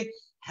Vite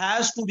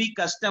has to be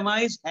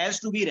customised,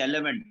 has to be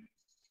relevant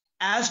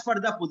as per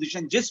the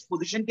position. जिस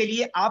पोजीशन के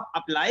लिए आप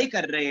अप्लाई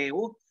कर रहे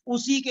हो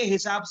उसी के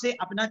हिसाब से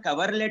अपना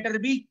कवर लेटर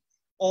भी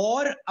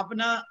और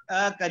अपना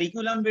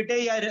करिकुलम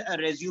विटे या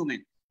रेज्यूमे,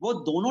 वो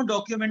दोनों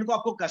डॉक्यूमेंट को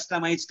आपको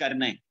कस्टमाइज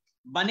करना है।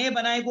 बने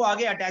बनाए को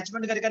आगे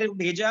अटैचमेंट कर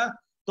भेजा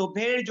तो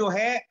फिर जो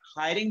है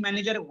हायरिंग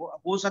मैनेजर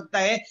हो सकता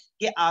है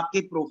कि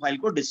आपके प्रोफाइल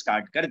को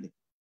डिस्कार्ड कर दे।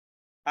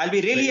 I will be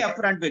really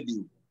upfront with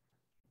you.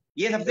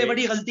 ये सबसे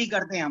बड़ी गलती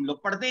करते हैं हम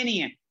लोग, पढ़ते नहीं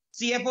है।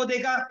 CFO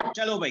देगा,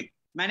 चलो भाई,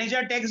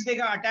 मैनेजर टेक्स्ट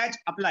देगा,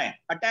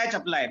 अटैच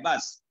अप्लाई,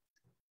 बस।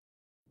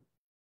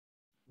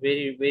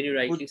 Very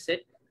rightly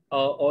said.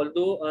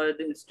 Although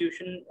the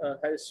institution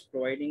has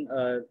providing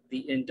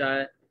the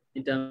entire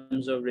in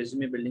terms of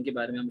resume building के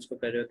बारे में हम इसको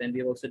कर रहे होते हैं, and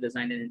we have also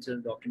designed an internal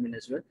document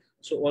as well.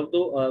 So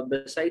although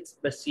besides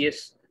the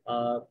CS,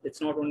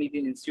 it's not only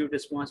the institute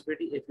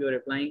responsibility. If you are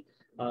applying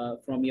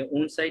from your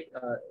own site,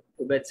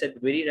 Ubaid said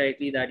very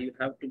rightly that you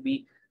have to be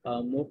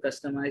more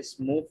customized,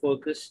 more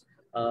focused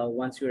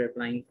once you're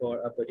applying for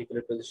a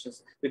particular position.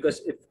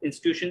 Because if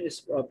institution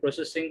is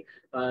processing,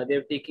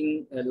 they're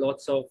taking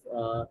lots of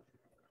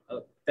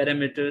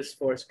parameters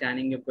for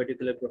scanning your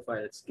particular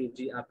profiles कि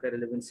जी आपका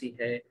relevancy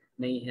है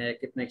नहीं है,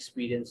 कितना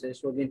experience है.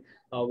 So again,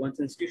 once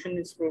institution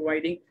is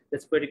providing,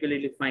 that's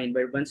particularly fine.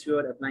 But once you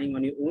are applying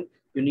on your own,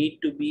 you need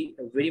to be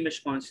very much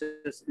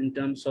conscious in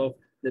terms of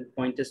the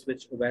pointers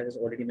which Ubaid has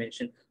already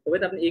mentioned.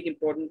 Ubaid, आपने एक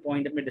important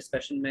point अपने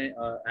discussion में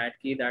add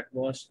की, that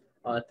was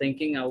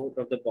thinking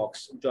out of the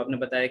box. जो आपने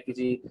बताया कि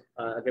जी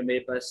अगर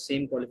मेरे पास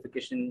same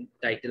qualification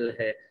title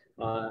है,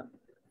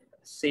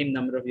 same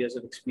number of years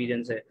of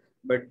experience है,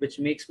 but which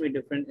makes me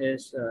different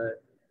is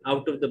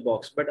out of the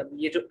box. But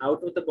ये जो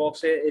out of the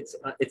box है,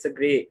 it's a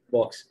grey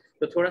box.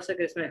 तो थोड़ा सा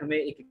इसमें हमें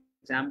एक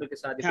एग्जाम्पल के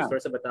साथ थोड़ा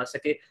सा बता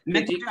सके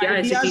कि जी क्या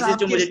ऐसी चीजें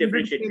जो मुझे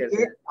डिफरेंशिएट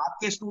करती है।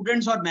 आपके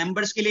स्टूडेंट्स और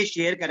मेंबर्स के लिए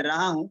शेयर कर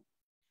रहा हूँ।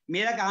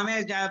 मेरा काम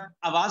है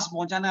आवाज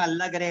पहुंचाना,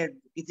 अल्लाह करे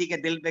किसी के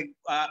दिल पे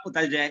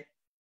उतर जाए।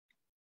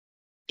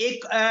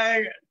 एक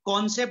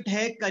कॉन्सेप्ट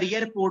है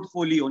करियर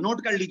पोर्टफोलियो,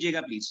 नोट कर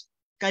लीजिएगा प्लीज।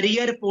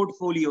 Career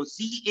portfolio,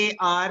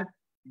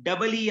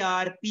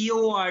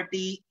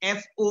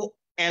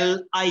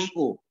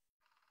 CAREERPORTFOLIO।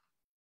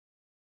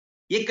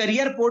 ये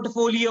करियर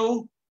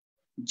पोर्टफोलियो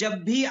जब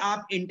भी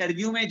आप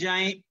इंटरव्यू में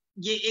जाएं,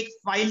 ये एक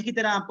फाइल की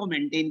तरह आपको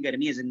मेंटेन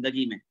करनी है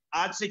जिंदगी में।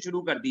 आज से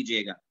शुरू कर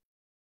दीजिएगा।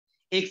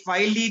 एक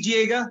फाइल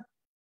लीजिएगा,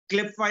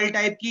 क्लिप फाइल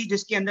टाइप की,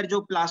 जिसके अंदर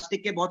जो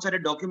प्लास्टिक के बहुत सारे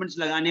डॉक्यूमेंट्स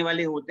लगाने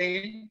वाले होते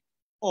हैं,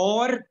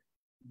 और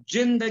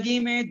जिंदगी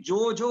में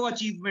जो जो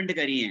अचीवमेंट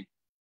करी है,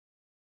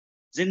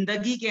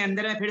 जिंदगी के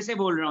अंदर, मैं फिर से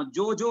बोल रहा हूं,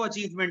 जो जो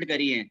अचीवमेंट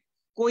करी है,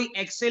 कोई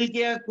एक्सेल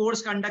के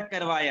कोर्स कंडक्ट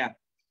करवाया,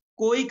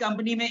 कोई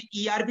कंपनी में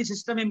ERP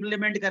सिस्टम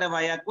इंप्लीमेंट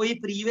करवाया, कोई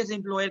प्रीवियस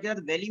एम्प्लॉयर के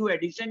साथ वैल्यू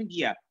एडिशन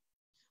किया,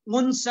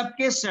 उन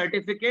सबके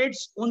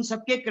सर्टिफिकेट्स, उन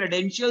सबके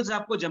क्रेडेंशियल्स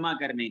आपको जमा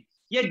करने।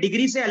 ये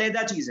डिग्री से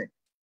अलग चीज है।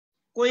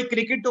 कोई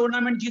क्रिकेट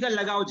टूर्नामेंट जीता,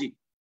 लगाओ जी,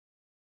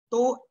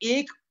 तो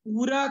एक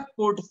पूरा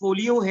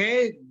पोर्टफोलियो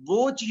है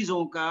वो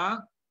चीजों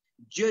का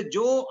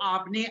जो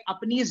आपने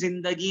अपनी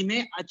जिंदगी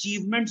में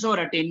अचीवमेंट्स और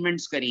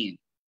अटेनमेंट्स करी हैं।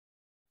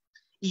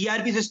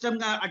 ERP सिस्टम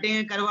का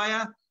अटेंड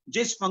करवाया,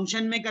 जिस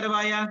फंक्शन में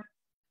करवाया,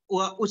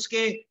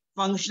 उसके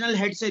फंक्शनल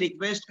हेड से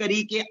रिक्वेस्ट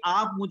करी कि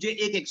आप मुझे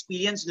एक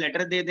एक्सपीरियंस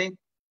लेटर दे दें।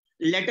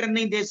 लेटर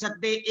नहीं दे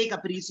सकते, एक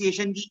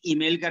अप्रिसिएशन की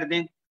ईमेल कर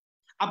दें।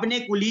 अपने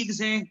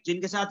कुलीग्स हैं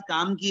जिनके साथ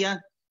काम किया,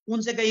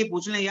 उनसे कहिए,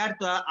 पूछ लें, यार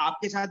तो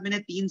आपके साथ मैंने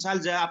 3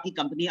 साल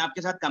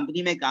आपके साथ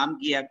कंपनी में काम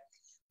किया,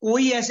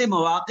 कोई ऐसे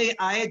मौके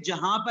आए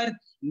जहां पर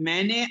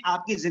मैंने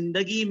आपकी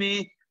जिंदगी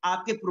में,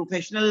 आपके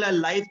प्रोफेशनल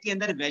लाइफ के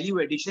अंदर वैल्यू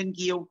एडिशन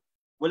की हो?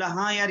 बोला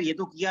हाँ यार ये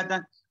तो किया था।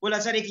 बोला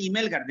सर एक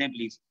ईमेल कर दें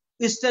प्लीज।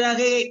 इस तरह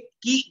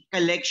की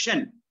collection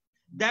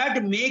that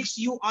makes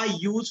you a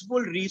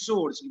useful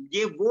resource.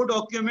 ये वो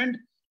डॉक्यूमेंट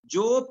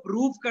जो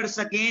प्रूव कर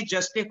सकें,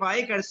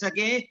 जस्टिफाई कर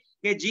सकें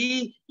कि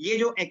जी ये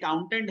जो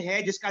अकाउंटेंट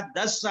है जिसका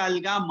 10 साल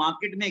का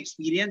मार्केट में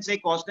एक्सपीरियंस है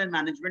कॉस्ट एंड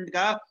मैनेजमेंट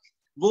का,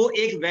 वो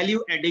एक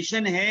वैल्यू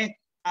एडिशन है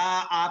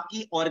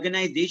आपकी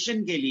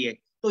ऑर्गेनाइजेशन के लिए।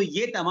 तो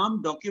ये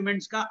तमाम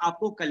डॉक्यूमेंट्स का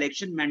आपको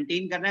कलेक्शन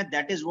मेंटेन करना है।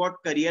 That is what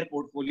career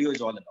portfolio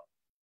is all about.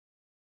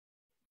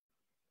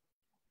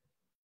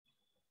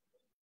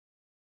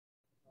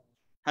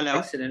 Hello.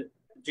 Excellent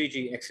ji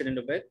ji, excellent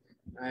Ubaid.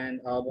 And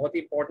बहुत ही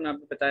इंपॉर्टेंट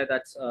आपने बताया,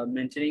 that's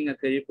mentioning a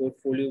career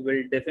portfolio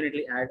will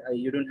definitely add,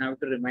 you don't have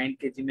to remind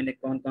कि जी मैंने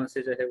कौन कौन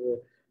से जो है वो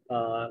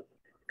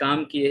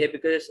काम किए हैं,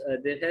 because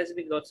there has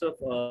been lots of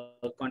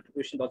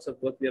contribution, lots of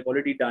work we have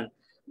already done,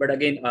 but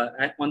again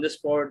on the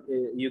spot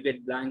you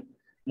get blank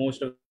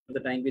most of the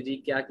time कि जी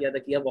क्या किया था,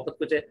 किया बहुत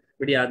कुछ है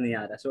बट याद नहीं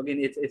आ रहा। So again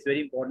it's very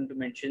important to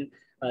mention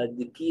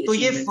the key तो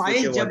ये achievements which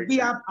file you have जब भी ऑलरेडी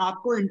डन।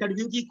 आपको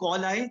इंटरव्यू की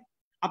कॉल आए,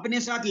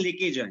 अपने साथ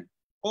लेके जाएं,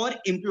 और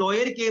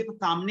एम्प्लॉयर के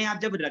सामने आप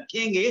जब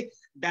रखेंगे,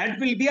 that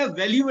will be a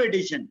value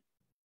addition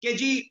कि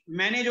जी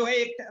मैंने जो है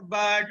एक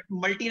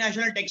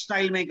मल्टीनेशनल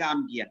टेक्सटाइल में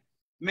काम किया,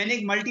 मैंने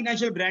एक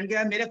मल्टीनेशनल ब्रांड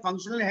किया, मेरे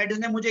फंक्शनल हेड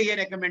ने मुझे ये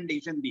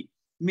रिकमेंडेशन दी,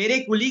 मेरे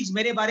कुलीग्स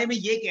मेरे बारे में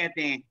ये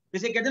कहते हैं।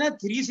 जैसे कहते हैं ना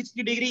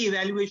 360 डिग्री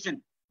इवेल्युएशन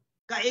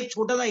का एक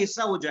छोटा सा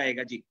हिस्सा हो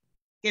जाएगा जी,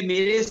 कि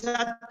मेरे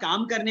साथ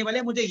काम करने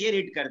वाले मुझे ये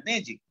रेट करते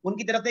हैं जी,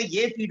 उनकी तरफ से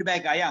ये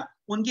फीडबैक आया,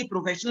 उनकी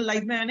प्रोफेशनल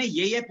लाइफ में मैंने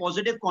ये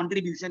पॉजिटिव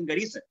कंट्रीब्यूशन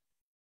करी सर।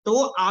 तो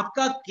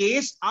आपका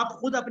केस आप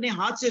खुद अपने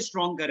हाथ से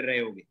स्ट्रॉन्ग कर रहे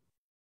होगे।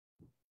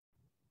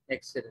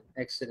 Excellent,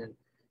 excellent.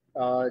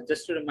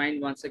 Just to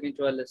remind once again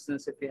to our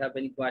listeners, if you have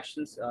any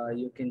questions,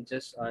 you can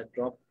just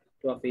drop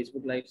to our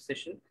Facebook Live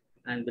session,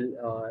 and we'll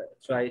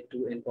try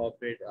to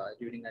incorporate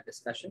during our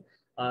discussion.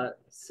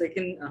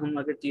 Second, हम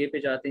अगर TA पे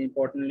जाते हैं,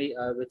 importantly,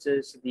 which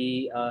is the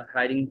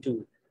hiring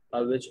tool,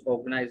 which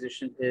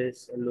organization is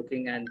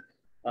looking, and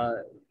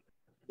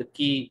the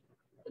key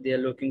they are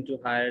looking to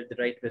hire the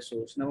right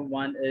resource. Number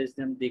one is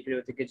हम देख रहे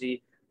होते कि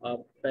जी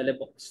पहले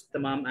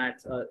तमाम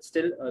ads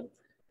still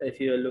if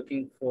you are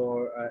looking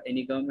for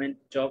any government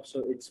job, so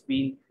it's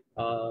been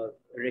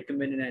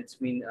recommended and it's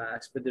been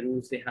as per the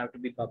rules they have to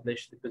be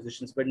published, the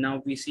positions. But now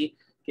we see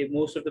that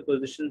most of the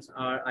positions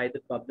are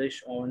either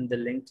published on the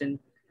LinkedIn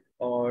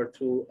or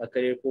through a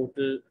career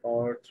portal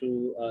or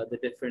through the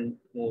different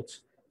modes.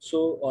 So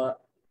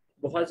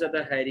बहुत ज़्यादा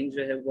hiring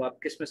जो है वो आप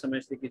किस में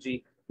समझते कि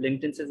जी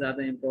लिंक्डइन से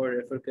ज़्यादा इम्पोर्ट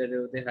रेफर कर रहे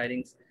होते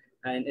hirings,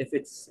 and if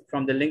it's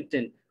from the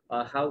LinkedIn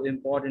how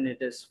important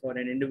it is for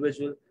an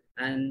individual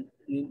and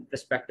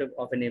perspective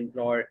of an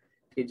employer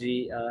कि जी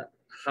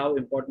how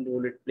important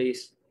role it plays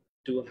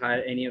to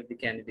hire any of the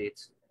candidates.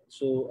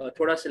 So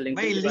थोड़ा सा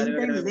LinkedIn के बारे में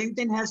अगर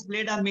LinkedIn has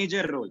played a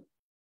major role.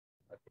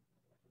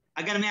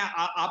 अगर मैं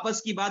आपस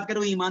की बात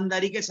करूं,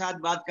 ईमानदारी के साथ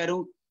बात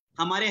करूं,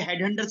 हमारे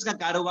हेडहंटर्स का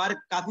कारोबार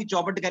काफी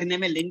चौपट करने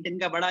में लिंक्डइन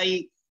का बड़ा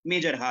ही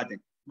मेजर हाथ है.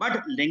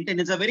 But LinkedIn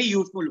is a very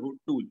useful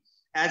tool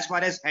as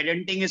far as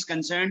headhunting is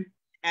concerned,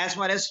 as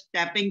far as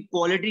tapping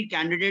quality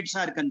candidates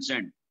are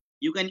concerned.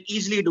 You can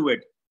easily do it.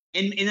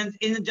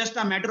 In just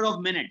a matter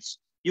of minutes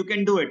you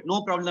can do it,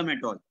 no problem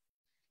at all.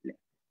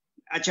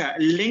 अच्छा,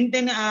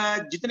 LinkedIn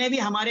जितने भी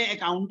हमारे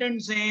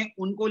accountants हैं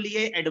उनको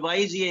लिए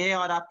advice ये है,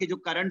 और आपके जो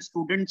करंट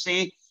स्टूडेंट्स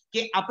हैं,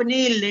 कि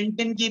अपनी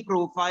लिंक्डइन की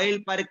प्रोफाइल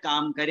पर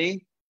काम करें,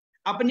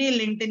 अपनी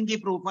लिंक्डइन की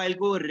प्रोफाइल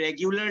को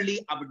रेगुलरली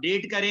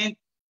अपडेट करें,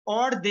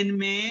 और दिन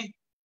में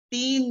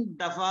 3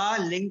 दफा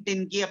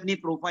लिंक्डइन की अपनी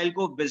प्रोफाइल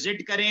को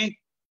विजिट करें,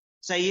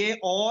 सही है,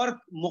 और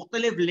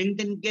मुख्तलिफ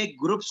लिंक्डइन के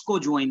ग्रुप्स को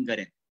ज्वाइन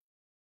करें।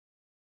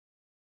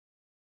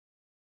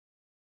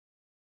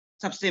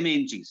 सबसे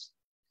मेन चीज।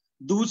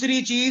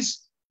 दूसरी चीज,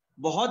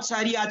 बहुत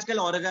सारी आजकल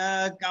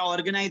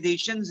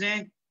ऑर्गेनाइजेशंस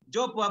हैं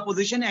जो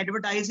पोजीशन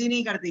एडवर्टाइज ही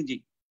नहीं करती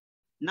जी,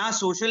 ना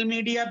सोशल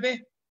मीडिया पे,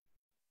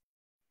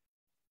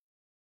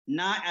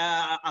 ना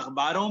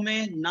अखबारों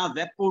में, ना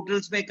वेब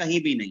पोर्टल्स पे,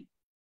 कहीं भी नहीं।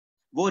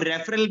 वो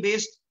रेफरल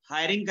बेस्ड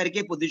हायरिंग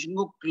करके पोजीशन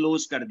को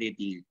क्लोज कर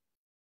देती हैं।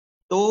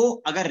 तो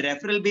अगर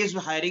रेफरल बेस्ड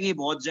हायरिंग ही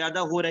बहुत ज्यादा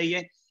हो रही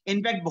है,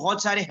 इनफैक्ट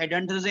बहुत सारे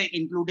हेडहंटर्स हैं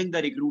इंक्लूडिंग द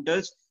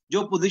रिक्रूटर्स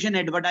जो पोजीशन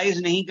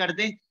एडवर्टाइज नहीं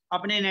करते,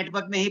 अपने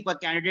नेटवर्क में ही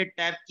कैंडिडेट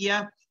टैप किया,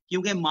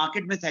 क्योंकि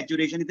मार्केट में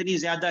सैचुरेशन इतनी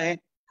ज्यादा है।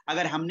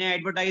 अगर हमने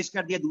एडवर्टाइज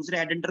कर दिया, दूसरे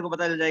हेडहंटर को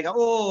पता चल जाएगा,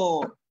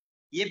 ओ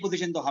ये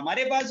पोजीशन तो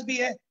हमारे पास भी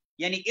है,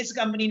 यानी इस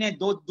कंपनी ने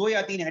दो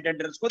या 3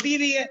 हेडहंटर्स को दी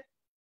हुई है,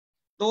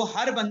 तो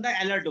हर बंदा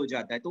अलर्ट हो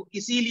जाता है। तो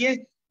इसीलिए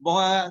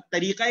बहुत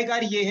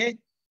तरीकाकार ये है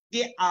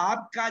कि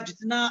आपका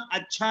जितना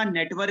अच्छा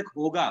नेटवर्क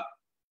होगा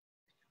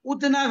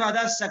उतना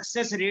ज्यादा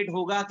सक्सेस रेट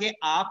होगा कि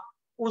आप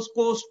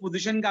उसको, उस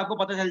पोजीशन का आपको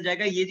पता चल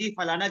जाएगा, ये जी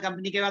फलाना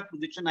कंपनी के बाद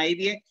पोजीशन आई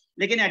भी है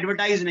लेकिन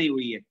एडवर्टाइज नहीं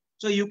हुई है,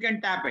 so you can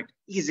tap it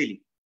easily.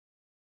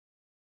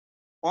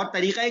 और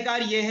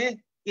तरीकाकार ये है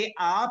कि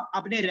आप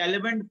अपने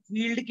रेलेवेंट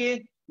फील्ड के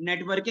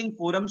नेटवर्किंग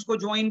फोरम्स को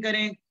ज्वाइन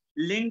करें,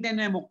 लिंक्डइन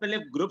में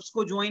मुख्तलिफ ग्रुप्स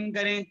को ज्वाइन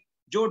करें,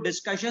 जो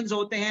डिस्कशंस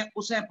होते हैं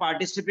उसमें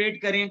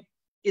पार्टिसिपेट करें।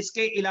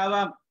 इसके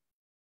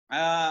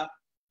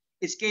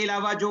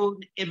अलावा जो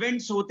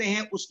इवेंट्स होते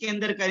हैं उसके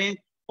अंदर करें।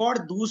 और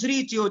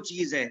दूसरी जो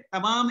चीज है,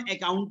 तमाम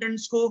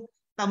अकाउंटेंट्स को,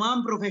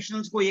 तमाम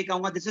प्रोफेशनल्स को ये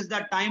कहूंगा, this is the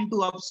time to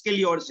upskill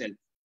yourself.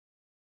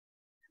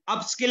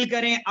 Upskill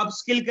करें,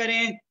 अपस्किल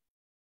करें।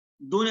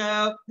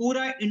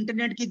 पूरा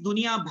इंटरनेट की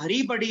दुनिया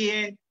भरी पड़ी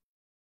है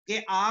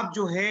कि आप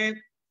जो है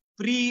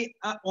फ्री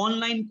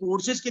ऑनलाइन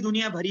कोर्सेज की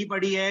दुनिया भरी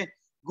पड़ी है।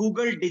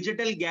 गूगल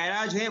डिजिटल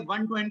गैराज है,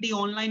 120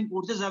 ऑनलाइन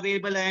कोर्सेज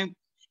अवेलेबल हैं।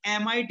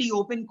 MIT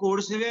ओपन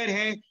कोर्सवेयर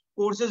है,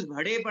 कोर्सेज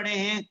भरे पड़े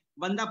हैं,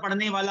 बंदा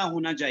पढ़ने वाला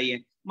होना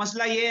चाहिए।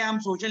 मसला ये है हम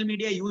सोशल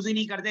मीडिया यूज ही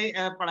नहीं करते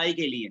पढ़ाई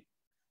के लिए।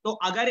 तो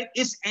अगर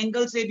इस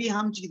एंगल से भी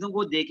हम चीजों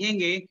को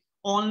देखेंगे,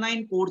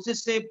 ऑनलाइन कोर्सेज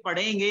से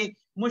पढ़ेंगे,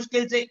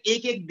 मुश्किल से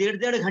 1-1,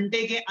 1.5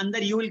 घंटे के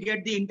अंदर you will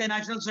get the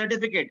international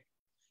certificate,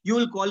 you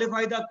will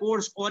qualify the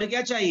course. और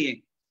क्या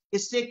चाहिए?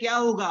 इससे क्या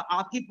होगा?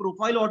 आपकी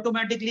प्रोफाइल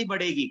ऑटोमेटिकली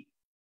बढ़ेगी,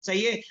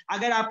 सही है।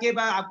 अगर आपके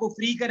पास, आपको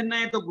फ्री करना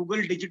है तो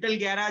गूगल डिजिटल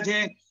गैराज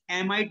है,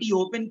 MIT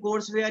ओपन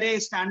कोर्सवेयर है,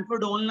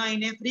 स्टैनफोर्ड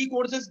ऑनलाइन है, फ्री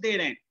कोर्सेज दे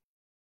रहे हैं।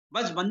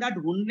 बस बंदा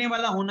ढूंढने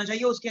वाला होना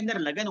चाहिए, उसके अंदर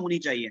लगन होनी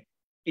चाहिए।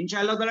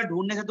 इंशाल्लाह ताला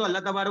ढूंढने से तो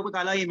अल्लाह तबारक व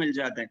तआला ही मिल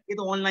जाता है। ये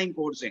तो ऑनलाइन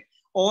कोर्स है।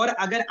 और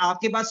अगर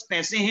आपके पास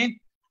पैसे हैं,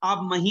 आप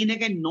महीने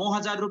के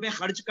 9,000 रुपए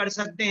खर्च कर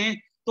सकते हैं,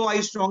 तो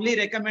I strongly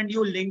recommend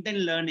you LinkedIn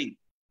learning.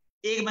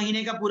 1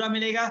 महीने का पूरा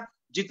मिलेगा।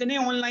 जितने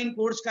ऑनलाइन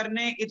कोर्स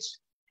करने, इट्स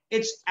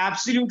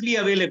एब्सोल्युटली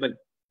अवेलेबल,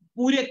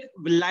 पूरे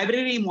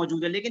लाइब्रेरी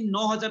मौजूद है। लेकिन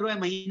 9,000 रुपए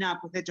महीना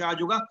आपको से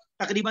चार्ज होगा,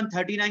 तकरीबन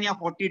 $39 या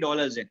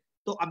 $40 है।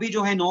 तो अभी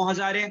जो है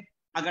 9,000 है,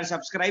 अगर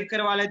सब्सक्राइब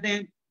करवा लेते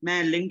हैं।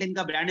 मैं लिंक्डइन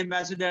का ब्रांड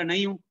एम्बेसडर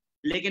नहीं हूं,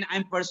 लेकिन I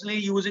am personally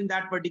using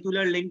that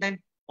particular LinkedIn,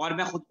 और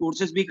मैं खुद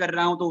कोर्सेज भी कर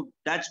रहा हूं, तो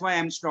that's why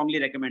I am strongly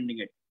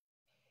recommending it.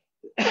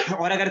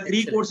 और अगर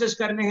फ्री कोर्सेज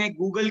करने हैं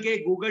गूगल के,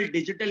 Google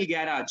digital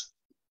garage,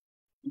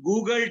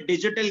 Google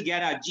digital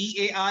garage,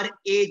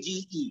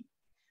 GARAGE,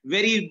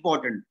 very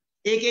important.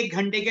 1-1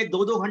 घंटे के,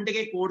 2-2 घंटे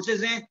के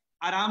कोर्सेज हैं,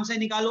 आराम से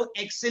निकालो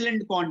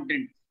एक्सीलेंट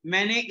कंटेंट।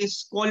 मैंने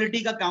इस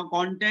क्वालिटी का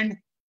कंटेंट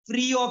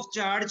फ्री ऑफ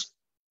चार्ज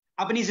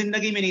अपनी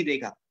जिंदगी में नहीं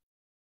देखा।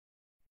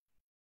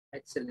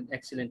 Excellent,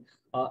 excellent.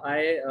 I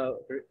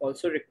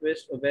also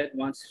request Obaid,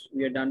 once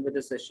we are done with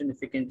the session,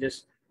 if you can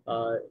just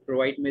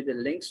provide me the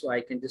link so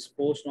I can just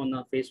post on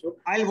our Facebook.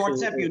 I'll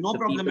WhatsApp so, you, no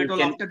problem at all,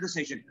 can, after the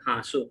session.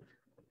 so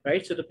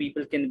right, so the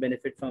people can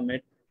benefit from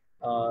it.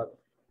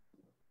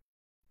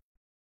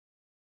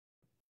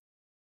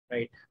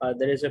 Right.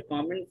 There is a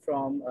comment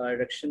from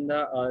Rakshinda.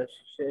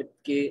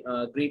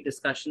 Great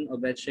discussion.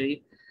 Obaid Sharif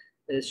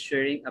is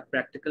sharing a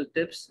practical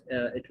tips.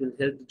 It will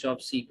help the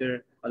job seeker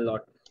a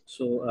lot.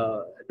 So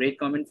great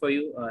comment for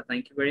you.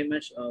 Thank you very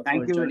much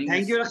for joining us.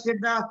 Thank you,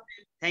 Rakshinda.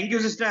 Thank you,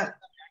 sister.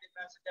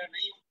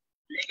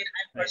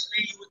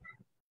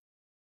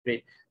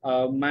 Great.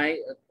 My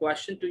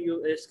question to you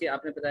is कि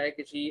आपने बताया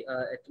कि जी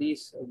at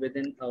least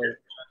within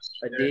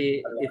a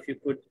day, if you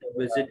could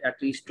visit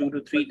at least 2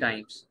 to 3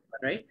 times,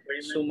 right?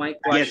 So my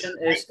question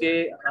is कि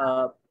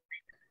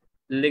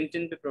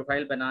LinkedIn पे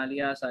profile बना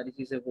लिया, सारी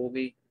चीजें हो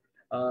गई,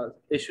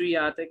 इशू ये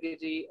आता है कि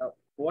जी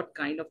what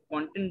kind of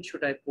content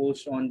should I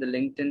post on the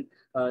LinkedIn?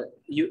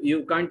 You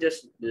can't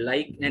just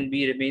like and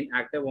remain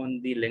active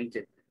on the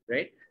LinkedIn,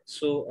 right?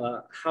 So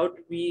how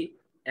to be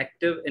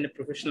active in a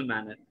professional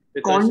manner?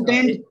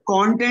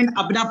 Content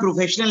अपना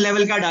professional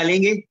level का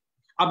डालेंगे,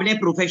 अपने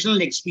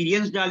professional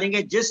experience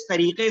डालेंगे। जिस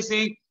तरीके से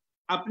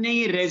अपने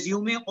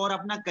resume और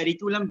अपना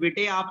करिकुलम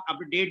विटे आप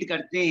अपडेट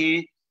करते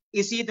हैं,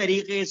 इसी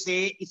तरीके से,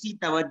 इसी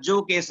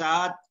तवज्जो के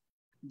साथ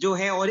जो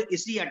है और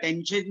इसी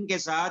अटेंशन के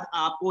साथ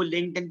आपको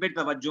लिंक्डइन पे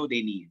तवज्जो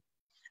देनी है।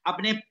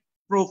 अपने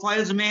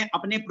प्रोफाइल्स में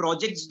अपने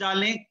प्रोजेक्ट्स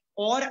डालें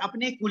और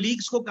अपने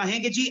कुलीग्स को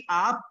कहें कि जी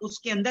आप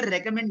उसके अंदर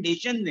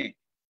रिकमेंडेशन दें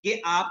कि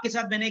आपके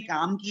साथ मैंने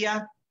काम किया,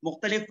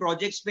 मुख्तलिफ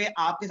प्रोजेक्ट्स पे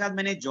आपके साथ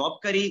मैंने जॉब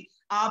करी,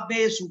 आप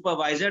मेरे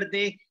सुपरवाइजर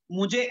थे,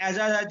 मुझे एज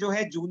अ जो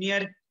है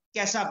जूनियर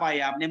कैसा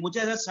पाया आपने,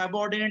 मुझे एज अ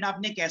सबऑर्डिनेट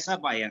आपने कैसा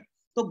पाया।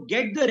 तो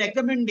get the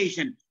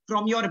recommendation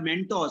from your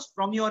mentors,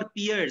 from your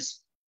peers,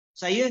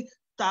 सही है,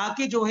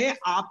 ताकि जो है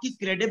आपकी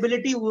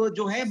क्रेडिबिलिटी वो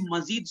जो है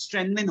मजीद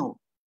स्ट्रेंथन हो।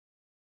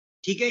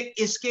 ठीक है,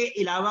 इसके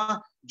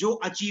अलावा जो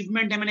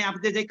अचीवमेंट है, मैंने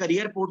आपके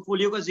करियर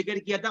पोर्टफोलियो का जिक्र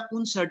किया था,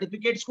 उन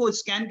सर्टिफिकेट्स को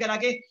स्कैन करा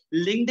के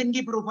लिंक्डइन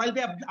की प्रोफाइल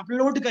पे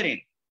अपलोड करें।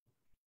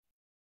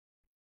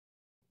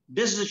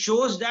 This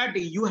shows that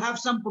you have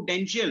some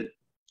potential,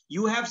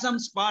 you have some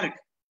spark.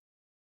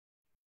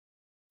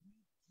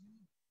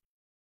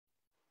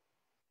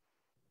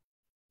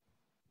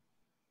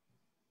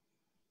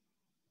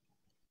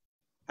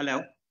 Hello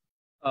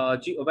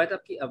जी उबैद,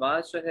 आपकी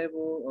आवाज जो है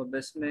वो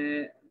बस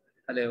में,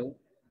 हेलो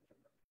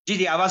जी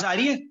जी, आवाज आ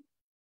रही है?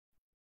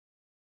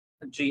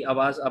 जी,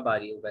 आवाज अब आ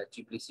रही है उबैद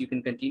जी, please you can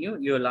continue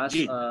your ji, last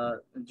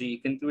ji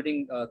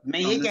concluding मैं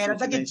ये कह comments रहा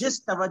which था you कि mentioned. जिस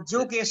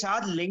तवज्जो के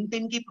साथ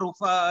लिंक्डइन की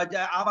प्रोफाइल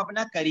आप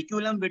अपना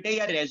करिकुलम विटे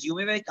या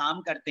रेज्यूमे में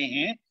काम करते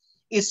हैं,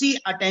 इसी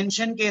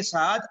अटेंशन के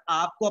साथ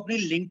आपको अपनी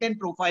लिंक्डइन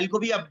प्रोफाइल को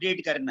भी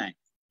अपडेट करना है।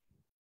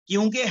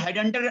 क्योंकि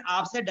हेडहंटर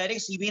आपसे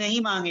डायरेक्ट सीवी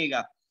नहीं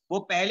मांगेगा, वो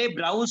पहले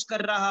ब्राउज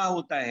कर रहा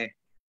होता है,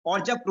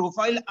 और जब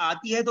प्रोफाइल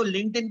आती है तो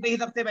लिंक्डइन पे ही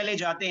सबसे पहले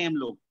जाते हैं हम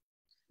लोग।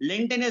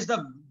 LinkedIn is the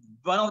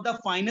one of the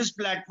finest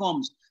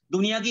platforms,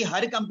 दुनिया की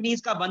हर कंपनी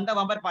का बंदा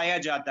वहां पर पाया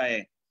जाता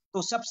है।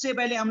 तो सबसे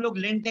पहले हम लोग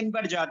लिंक्डइन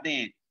पर जाते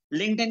हैं,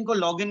 लिंक्डइन को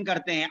लॉग इन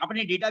करते हैं,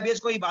 अपने डेटाबेस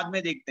को ही बाद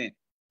में देखते हैं।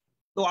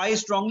 तो आई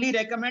स्ट्रांगली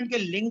रेकमेंड कि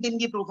लिंक्डइन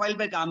की प्रोफाइल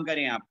पर काम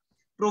करें, आप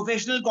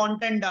प्रोफेशनल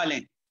कंटेंट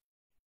डालें।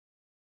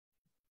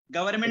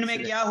 गवर्नमेंट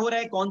में क्या हो रहा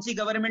है, कौन सी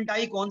गवर्नमेंट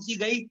आई कौन सी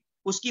गई,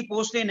 उसकी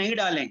पोस्टें नहीं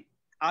डालें।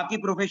 आपकी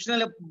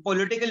प्रोफेशनल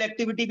पॉलिटिकल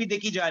एक्टिविटी भी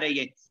देखी जा रही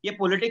है, ये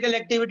पॉलिटिकल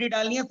एक्टिविटी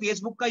डालनी है,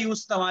 फेसबुक का यूज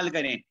इस्तेमाल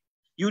करें।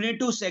 यू नीड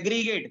टू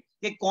सेग्रीगेट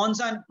कि कौन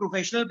सा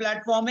प्रोफेशनल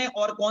प्लेटफॉर्म है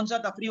और कौन सा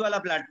तफरी वाला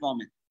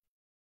प्लेटफॉर्म है।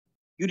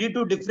 You need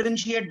to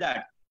differentiate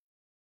that.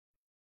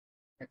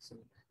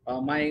 Excellent.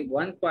 My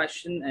one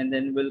question, and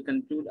then we'll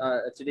conclude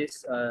today's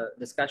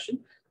discussion.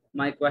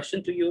 My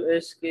question to you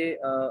is,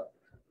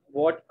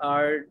 what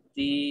are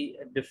the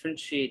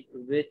differentiate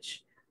which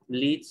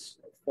leads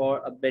for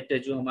a better,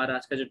 जो हमारा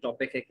आज का जो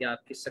टॉपिक है कि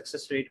आपकी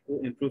success rate को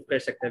improve कर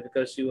सकता है,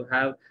 because you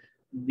have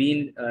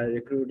been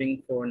recruiting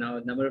for now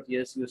a number of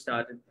years. You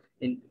started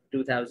in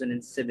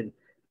 2007.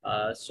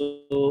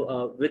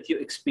 So with your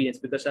experience,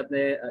 because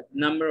आपने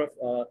number of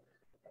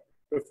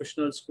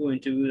professionals को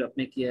interview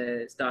आपने किया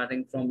है,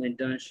 starting from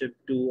internship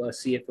to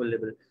CFO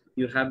level.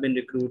 You have been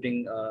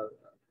recruiting,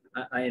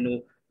 I know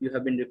you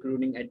have been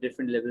recruiting at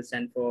different levels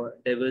and for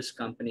diverse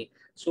company.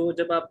 So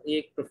जब आप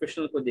एक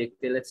professional को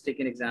देखते हैं, let's take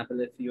an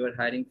example, if you are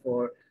hiring for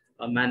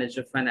a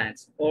manager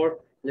finance, or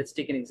let's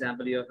take an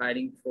example, you're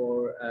hiring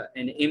for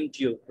an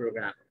MTO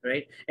program,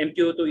 right?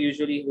 MTO तो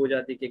usually हो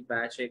जाती है कि एक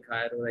batch एक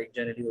hire और एक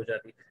generally हो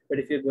जाती है,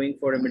 but if you're going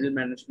for a middle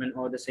management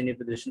or the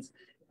senior positions,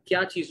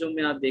 क्या चीज़ों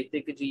में आप देखते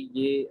हैं कि जी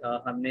ये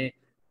हमने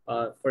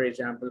फॉर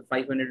एग्जांपल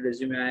 500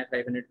 रिज्यूमे आया,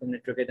 500 को हमने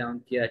ट्रिक डाउन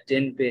किया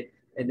 10 पे,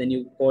 and then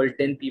you call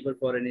 10 people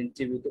for an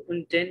interview, तो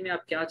उन 10 में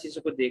आप क्या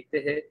चीज़ों को देखते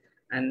हैं?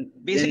 एंड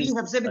बेसिकली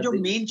सबसे जो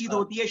मेन चीज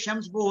होती है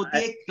शम्स, वो होती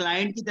है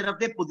क्लाइंट की तरफ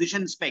से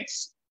पोजीशन स्पेक्स।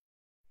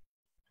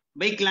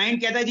 भाई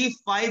क्लाइंट कहता है जी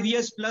 5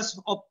 years प्लस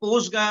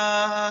पोस्ट का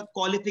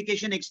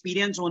क्वालिफिकेशन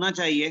एक्सपीरियंस होना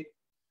चाहिए,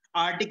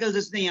 आर्टिकल्स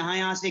इसने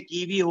यहाँ से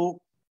की भी हो,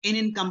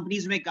 इन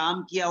कंपनीज में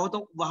काम किया हो,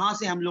 तो वहां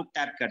से हम लोग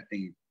टैप करते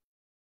हैं।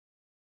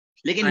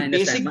 लेकिन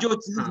बेसिक जो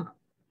चीज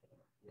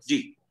जी,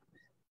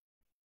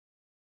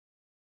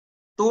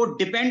 तो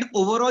डिपेंड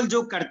ओवरऑल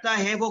जो करता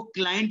है वो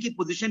क्लाइंट की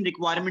पोजीशन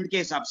रिक्वायरमेंट के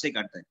हिसाब से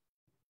करता है।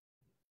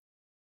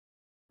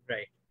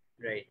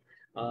 राइट।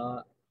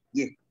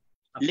 ये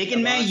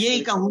लेकिन मैं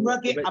यही कहूंगा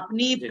कि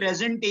अपनी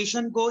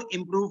प्रेजेंटेशन को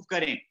इंप्रूव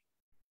करें,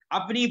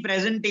 अपनी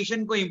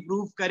प्रेजेंटेशन को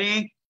इंप्रूव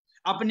करें,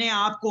 अपने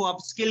आप को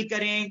अपस्किल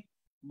करें।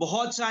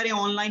 बहुत सारे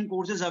ऑनलाइन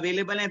कोर्सेज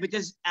अवेलेबल हैं which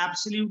is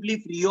absolutely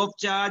free of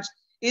charge.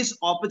 इस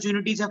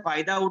अपॉर्चुनिटी से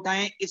फायदा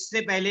उठाएं,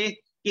 इससे पहले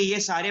कि ये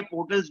सारे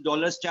पोर्टल्स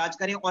डॉलर्स चार्ज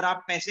करें और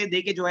आप पैसे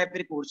दे के जो है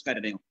फिर कोर्स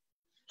कर रहे हो।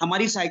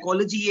 हमारी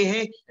साइकोलॉजी ये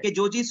है कि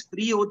जो चीज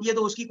फ्री होती है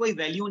तो उसकी कोई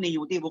वैल्यू नहीं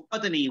होती,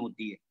 वक़्त नहीं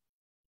होती है,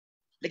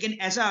 लेकिन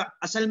ऐसा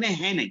असल में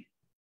है नहीं।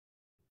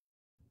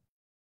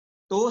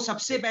 तो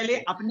सबसे पहले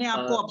अपने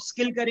आप को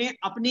अपस्किल करें,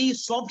 अपनी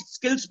सॉफ्ट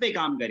स्किल्स पे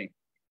काम करें,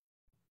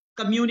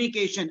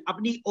 कम्युनिकेशन,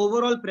 अपनी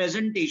ओवरऑल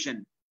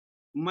प्रेजेंटेशन।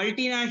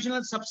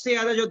 मल्टीनेशनल सबसे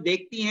ज्यादा जो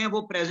देखती हैं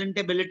वो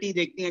प्रेजेंटेबिलिटी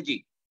देखती हैं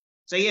जी,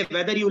 सही है,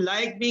 whether you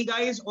like me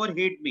guys और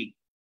हेट मी,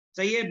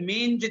 सही है।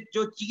 मेन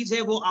जो चीज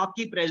है वो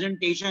आपकी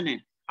प्रेजेंटेशन है,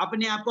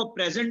 अपने आप को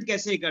प्रेजेंट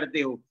कैसे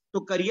करते हो। तो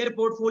करियर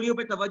पोर्टफोलियो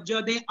पे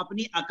तवज्जो दें,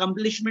 अपनी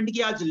अकम्पलिशमेंट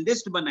की आज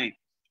लिस्ट बनाएं,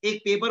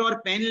 एक पेपर और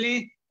पेन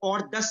लें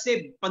और 10 से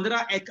 15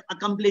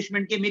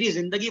 अकम्पलिशमेंट के, मेरी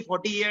जिंदगी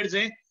 40 years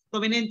है तो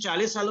मैंने इन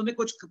 40 सालों में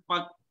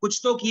कुछ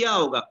तो किया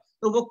होगा,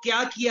 तो वो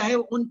क्या किया है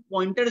उन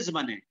पॉइंटर्स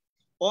बनाए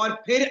और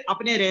फिर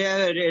अपने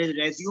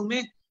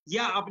रेज्यूमे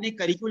या अपने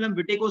करिकुलम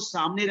विटे को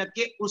सामने रख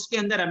के उसके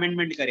अंदर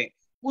अमेंडमेंट करें,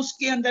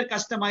 उसके अंदर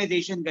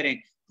कस्टमाइजेशन करें।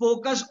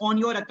 Focus on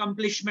your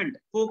accomplishment,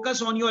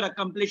 focus on your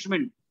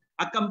accomplishment,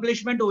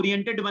 accomplishment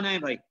oriented बनाए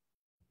भाई।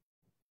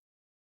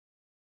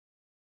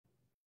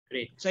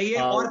 सही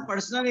है। और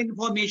पर्सनल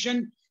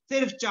इंफॉर्मेशन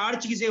सिर्फ 4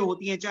 चीजें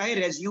होती हैं, चाहे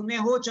रेज्यूमे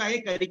हो चाहे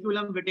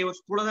करिकुलम विटे हो।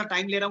 थोड़ा सा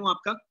टाइम ले रहा हूं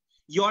आपका।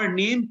 योर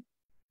नेम,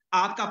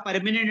 आपका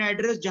परमानेंट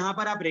एड्रेस जहां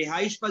पर आप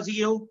रिहाइश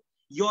पजीर हो,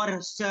 योर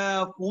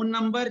फोन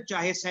नंबर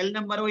चाहे सेल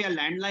नंबर हो या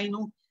लैंडलाइन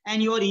हो,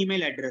 and your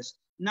email address.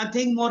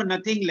 Nothing more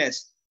nothing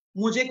less.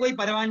 मुझे कोई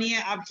परवाह नहीं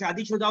है आप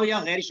शादीशुदा हो या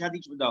गैर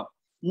शादीशुदा हो,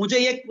 मुझे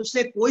ये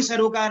उससे कोई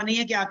सरोकार नहीं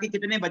है कि आपके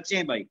कितने बच्चे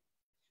हैं भाई।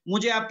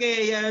 मुझे आपके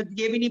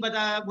ये भी नहीं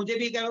पता, मुझे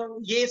भी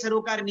ये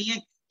सरोकार नहीं है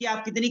कि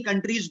आप कितनी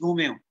कंट्रीज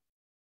घूमे हो।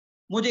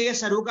 मुझे ये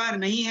सरोकार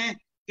नहीं है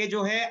कि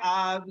जो है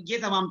ये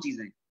तमाम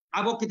चीजें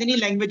आपको कितनी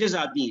लैंग्वेजेस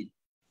आती हैं।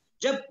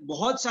 जब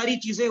बहुत सारी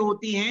चीजें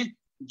होती हैं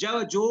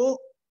जब जो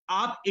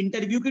आप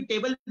इंटरव्यू की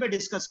टेबल पे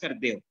डिस्कस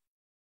करते हो,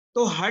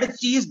 तो हर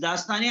चीज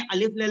दास्ताने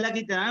अलिफ लैला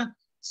की तरह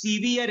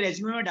सीवी या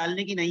रेज्यूमे में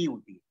डालने की नहीं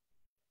होती।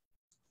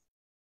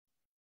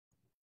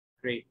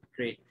 Great,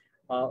 great.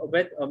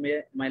 Obed,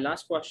 my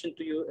last question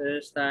to you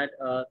is that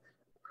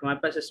हमारे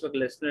पास इस वक्त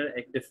listener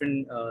एक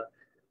different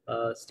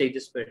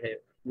stages पर है.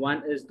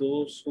 One is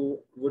those who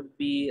would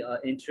be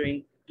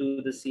entering to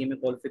the CMA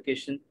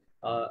qualification,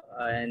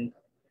 and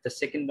the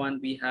second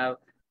one we have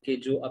कि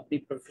जो अपनी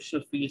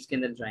प्रोफेशनल फील्ड्स के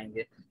अंदर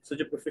जाएंगे. So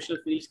जो प्रोफेशनल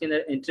फील्ड्स के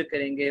अंदर एंटर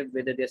करेंगे,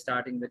 whether they are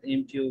starting with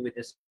MTU, whether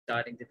they are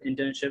starting with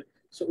internship,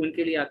 so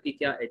उनके लिए आपकी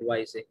क्या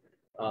एडवाइस है?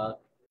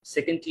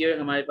 Second tier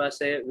हमारे पास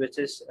है, which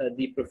is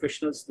the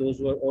professionals, those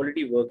who are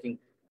already working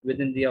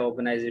within the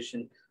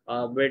organization,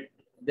 but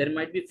there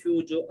might be few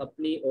जो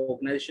अपनी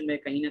organization में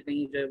कहीं ना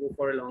कहीं जो है वो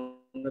for a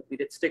longer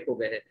period stick हो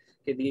गए हैं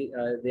कि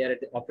they are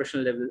at the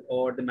operational level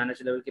or the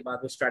manager level के बाद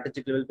वो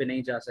strategic level पे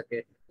नहीं जा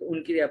सके, तो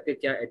उनके लिए आपके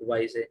क्या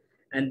advice है?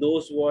 And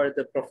those who are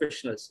the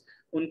professionals,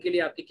 उनके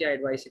लिए आपकी क्या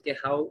advice है कि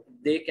how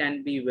they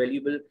can be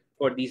valuable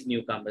for these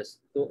newcomers?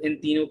 तो इन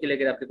तीनों के लिए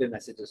अगर आपके कोई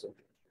messages हो.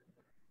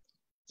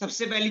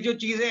 सबसे पहली जो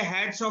चीज है,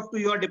 hats off to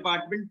your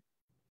department.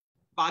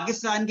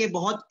 Pakistan के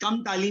बहुत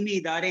कम तालीमी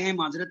इदारे हैं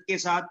माजरत के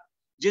साथ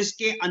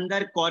जिसके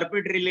अंदर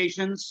कॉर्पोरेट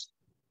रिलेशंस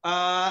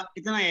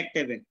इतना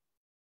एक्टिव है।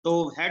 तो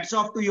heads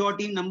of to your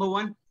team. Number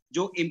 1,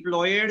 जो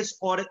एम्प्लॉयर्स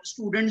और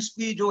स्टूडेंट्स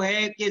की जो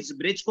है कि इस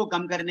ब्रिज को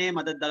कम करने में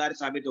मददगार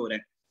साबित हो रहा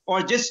है,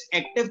 और जिस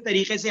एक्टिव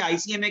तरीके से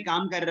आईसीएमए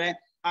काम कर रहा है,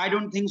 आई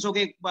डोंट थिंक सो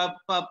कि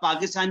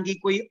पाकिस्तान की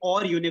कोई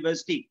और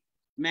यूनिवर्सिटी,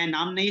 मैं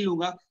नाम नहीं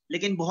लूंगा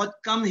लेकिन बहुत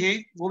कम है,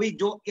 वो भी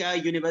जो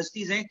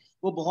यूनिवर्सिटीज हैं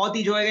वो बहुत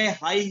ही जो है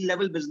हाई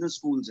लेवल बिजनेस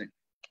स्कूल्स हैं,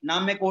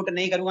 नाम मैं कोट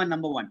नहीं करूंगा।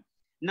 नंबर 1।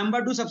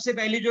 नंबर 2, सबसे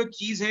पहली जो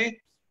चीज है,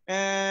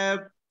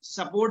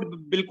 सपोर्ट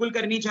बिल्कुल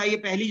करनी चाहिए।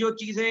 पहली जो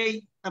चीज है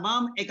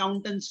तमाम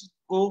अकाउंटेंट्स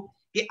को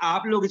कि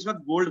आप लोग इस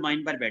वक्त गोल्ड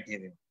माइन पर बैठे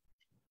हुए हो।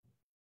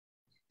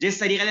 जिस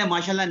तरीके से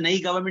माशाल्लाह नई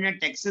गवर्नमेंट ने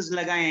टैक्सेस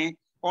लगाए हैं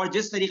और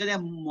जिस तरीके से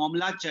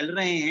मामला चल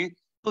रहे हैं,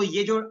 तो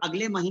ये जो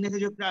अगले महीने से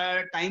जो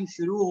टाइम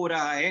शुरू हो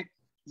रहा है,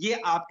 ये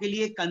आपके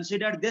लिए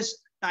consider this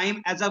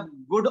time as a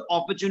good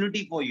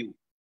opportunity for you.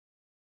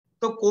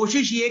 तो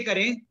कोशिश ये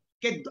करें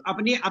कि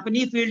अपनी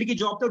अपनी फील्ड की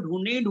जॉब तो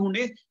ढूंढे ही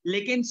ढूंढे,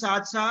 लेकिन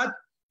साथ साथ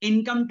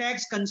इनकम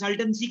टैक्स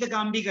कंसल्टेंसी का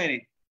काम भी करें,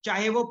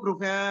 चाहे वो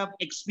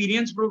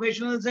एक्सपीरियंस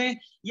प्रोफेशनल्स हैं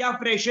या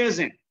फ्रेशर्स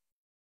हैं।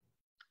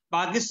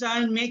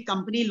 पाकिस्तान में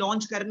कंपनी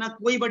लॉन्च करना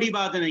कोई बड़ी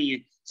बात नहीं है,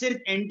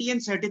 सिर्फ एनटीएन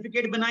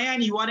सर्टिफिकेट बनाया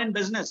and you are in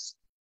business.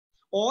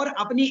 और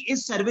अपनी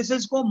इस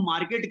सर्विसेज को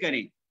मार्केट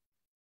करें,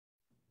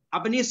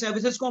 अपनी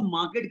सर्विसेज को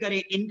मार्केट करें।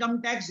 इनकम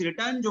टैक्स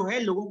रिटर्न जो है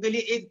लोगों के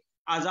लिए एक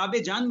आज़ाब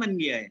जान बन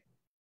गया है।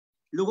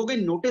 लोगों के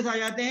नोटिस आ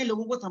जाते हैं,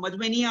 लोगों को समझ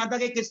में नहीं आता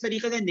कि किस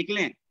तरीके से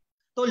निकलें।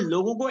 तो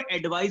लोगों को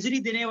एडवाइजरी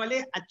देने वाले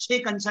अच्छे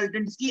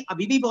कंसल्टेंट्स की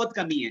अभी भी बहुत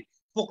कमी है,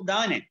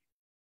 फुकदान है।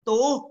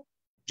 तो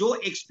जो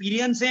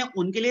एक्सपीरियंस है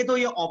उनके लिए तो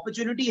ये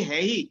अपॉर्चुनिटी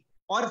है ही,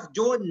 और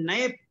जो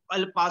नए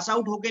पास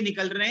आउट होके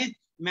निकल रहे हैं,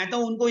 मैं तो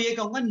उनको ये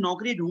कहूंगा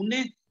नौकरी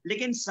ढूंढने,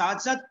 लेकिन साथ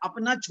साथ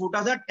अपना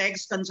छोटा सा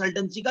टैक्स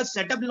कंसल्टेंसी का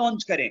सेटअप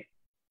लॉन्च करें।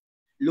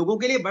 लोगों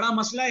के लिए बड़ा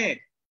मसला है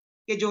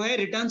कि जो है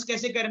रिटर्न्स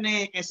कैसे करने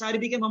हैं,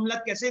 एसआरबी के मामला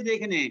कैसे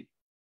देखने हैं।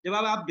 जब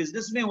आप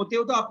बिजनेस में होते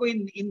हो तो आपको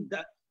इन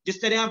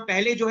जिस तरह आप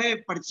पहले जो है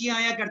पर्चियां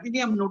आया करती थी,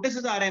 अब नोटिस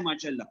आ रहे हैं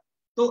माशाल्लाह।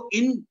 तो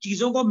इन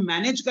चीजों को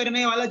मैनेज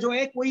करने वाला जो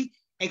है कोई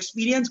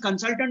एक्सपीरियंस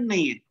कंसल्टेंट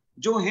नहीं है,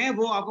 जो है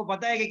वो आपको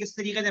पता है कि किस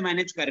तरीके से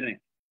मैनेज कर रहे हैं।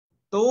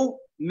 तो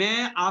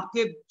मैं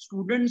आपके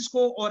स्टूडेंट्स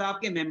को और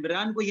आपके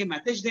मेंबरान को ये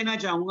मैसेज देना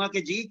चाहूंगा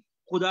कि जी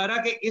खुदारा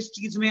के इस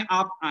चीज में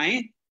आप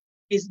आए।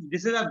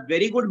 This is a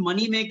very good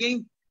money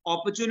making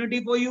opportunity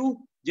for you,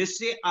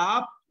 जिससे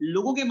आप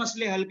लोगों के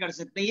मसले हल कर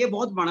सकते हैं। ये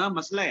बहुत बड़ा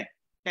मसला है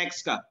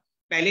टैक्स का,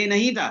 पहले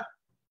नहीं था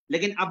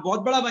लेकिन अब बहुत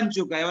बड़ा बन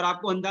चुका है, और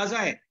आपको अंदाजा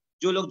है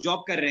जो लोग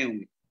जॉब कर रहे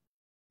होंगे।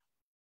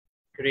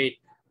 Great.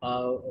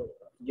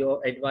 Your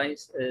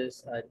advice is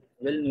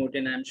well noted,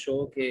 and I'm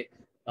sure कि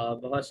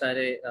बहुत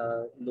सारे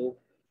लोग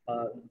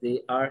they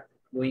are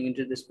going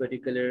into this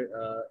particular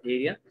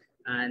area,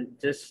 and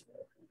just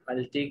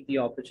I'll take the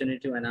opportunity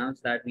to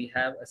announce that we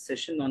have a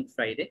session on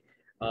Friday.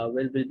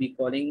 Where we'll be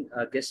calling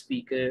a guest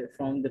speaker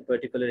from the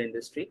particular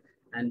industry,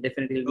 and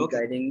definitely he'll be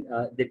guiding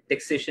the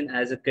taxation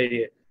as a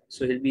career.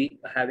 So he'll be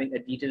having a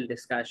detailed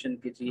discussion,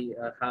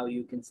 how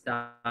you can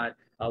start,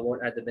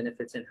 what are the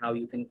benefits, and how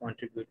you can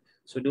contribute.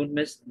 So don't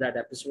miss that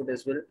episode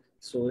as well.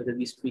 So he'll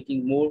be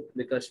speaking more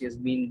because he has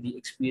been the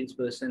experienced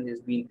person. He's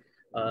been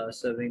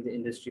serving the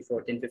industry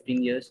for 10,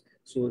 15 years.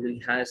 So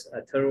he has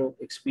a thorough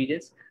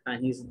experience,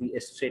 and he's the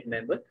associate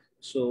member.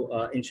 So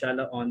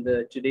inshallah, on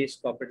the today's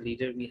corporate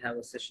leader, we have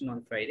a session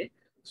on Friday.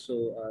 So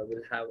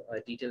we'll have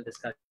a detailed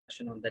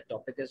discussion on that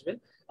topic as well.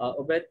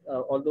 Obed,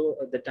 although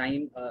the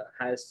time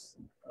has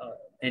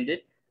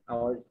ended,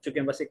 or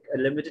chunke bas ek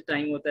limited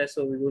time hota hai,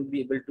 so we won't be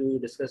able to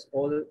discuss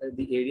all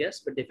the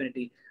areas, but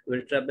definitely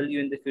we'll trouble you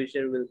in the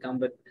future. We'll come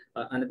with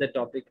another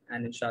topic,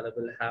 and inshallah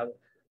we'll have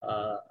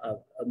a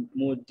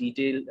more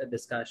detailed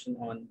discussion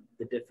on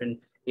the different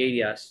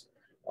areas.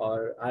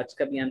 और आज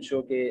का भी I'm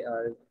sure कि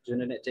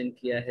जिन्होंने attend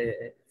किया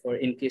है, for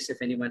in case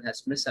if anyone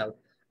has missed out,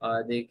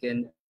 they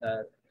can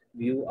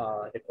view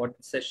our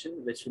recorded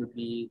session, which will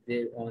be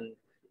there on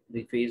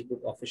the Facebook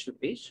official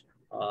page,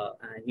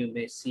 and you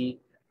may see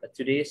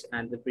today's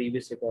and the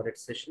previous recorded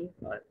session.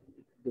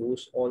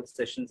 Those all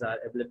sessions are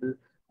available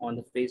on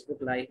the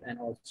Facebook Live and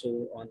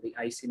also on the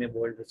ICMA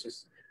World, which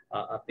is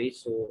our page.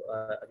 So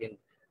again,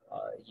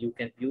 you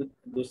can view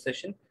those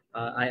sessions.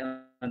 I,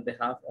 on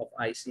behalf of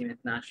ICMA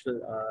International,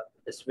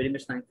 is very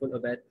much thankful,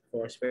 Obed,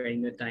 for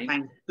sparing your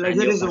time.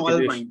 Pleasure is all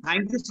mine.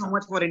 Thank you so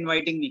much for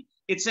inviting me.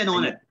 It's an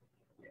honor.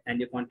 And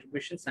your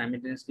contribution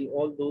simultaneously,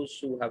 all those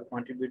who have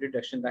contributed.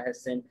 Dakshinda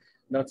has sent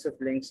lots of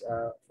links,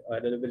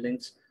 relevant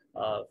links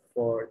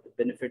for the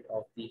benefit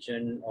of the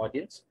general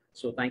audience.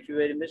 So thank you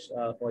very much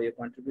for your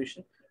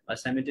contribution.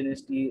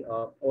 Simultaneously,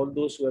 all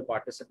those who have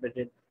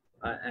participated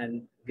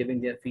and giving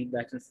their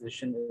feedback and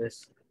suggestion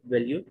is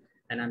valued.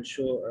 And I'm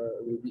sure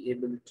we'll be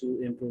able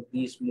to improve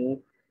these more,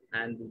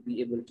 and we'll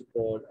be able to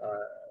call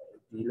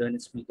the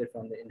learned speaker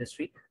from the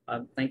industry.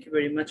 Thank you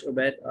very much,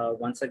 Obed,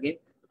 once again.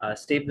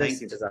 Stay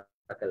blessed.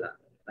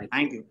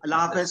 Thank you.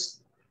 Allah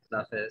Hafiz.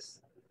 Allah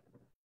Hafiz.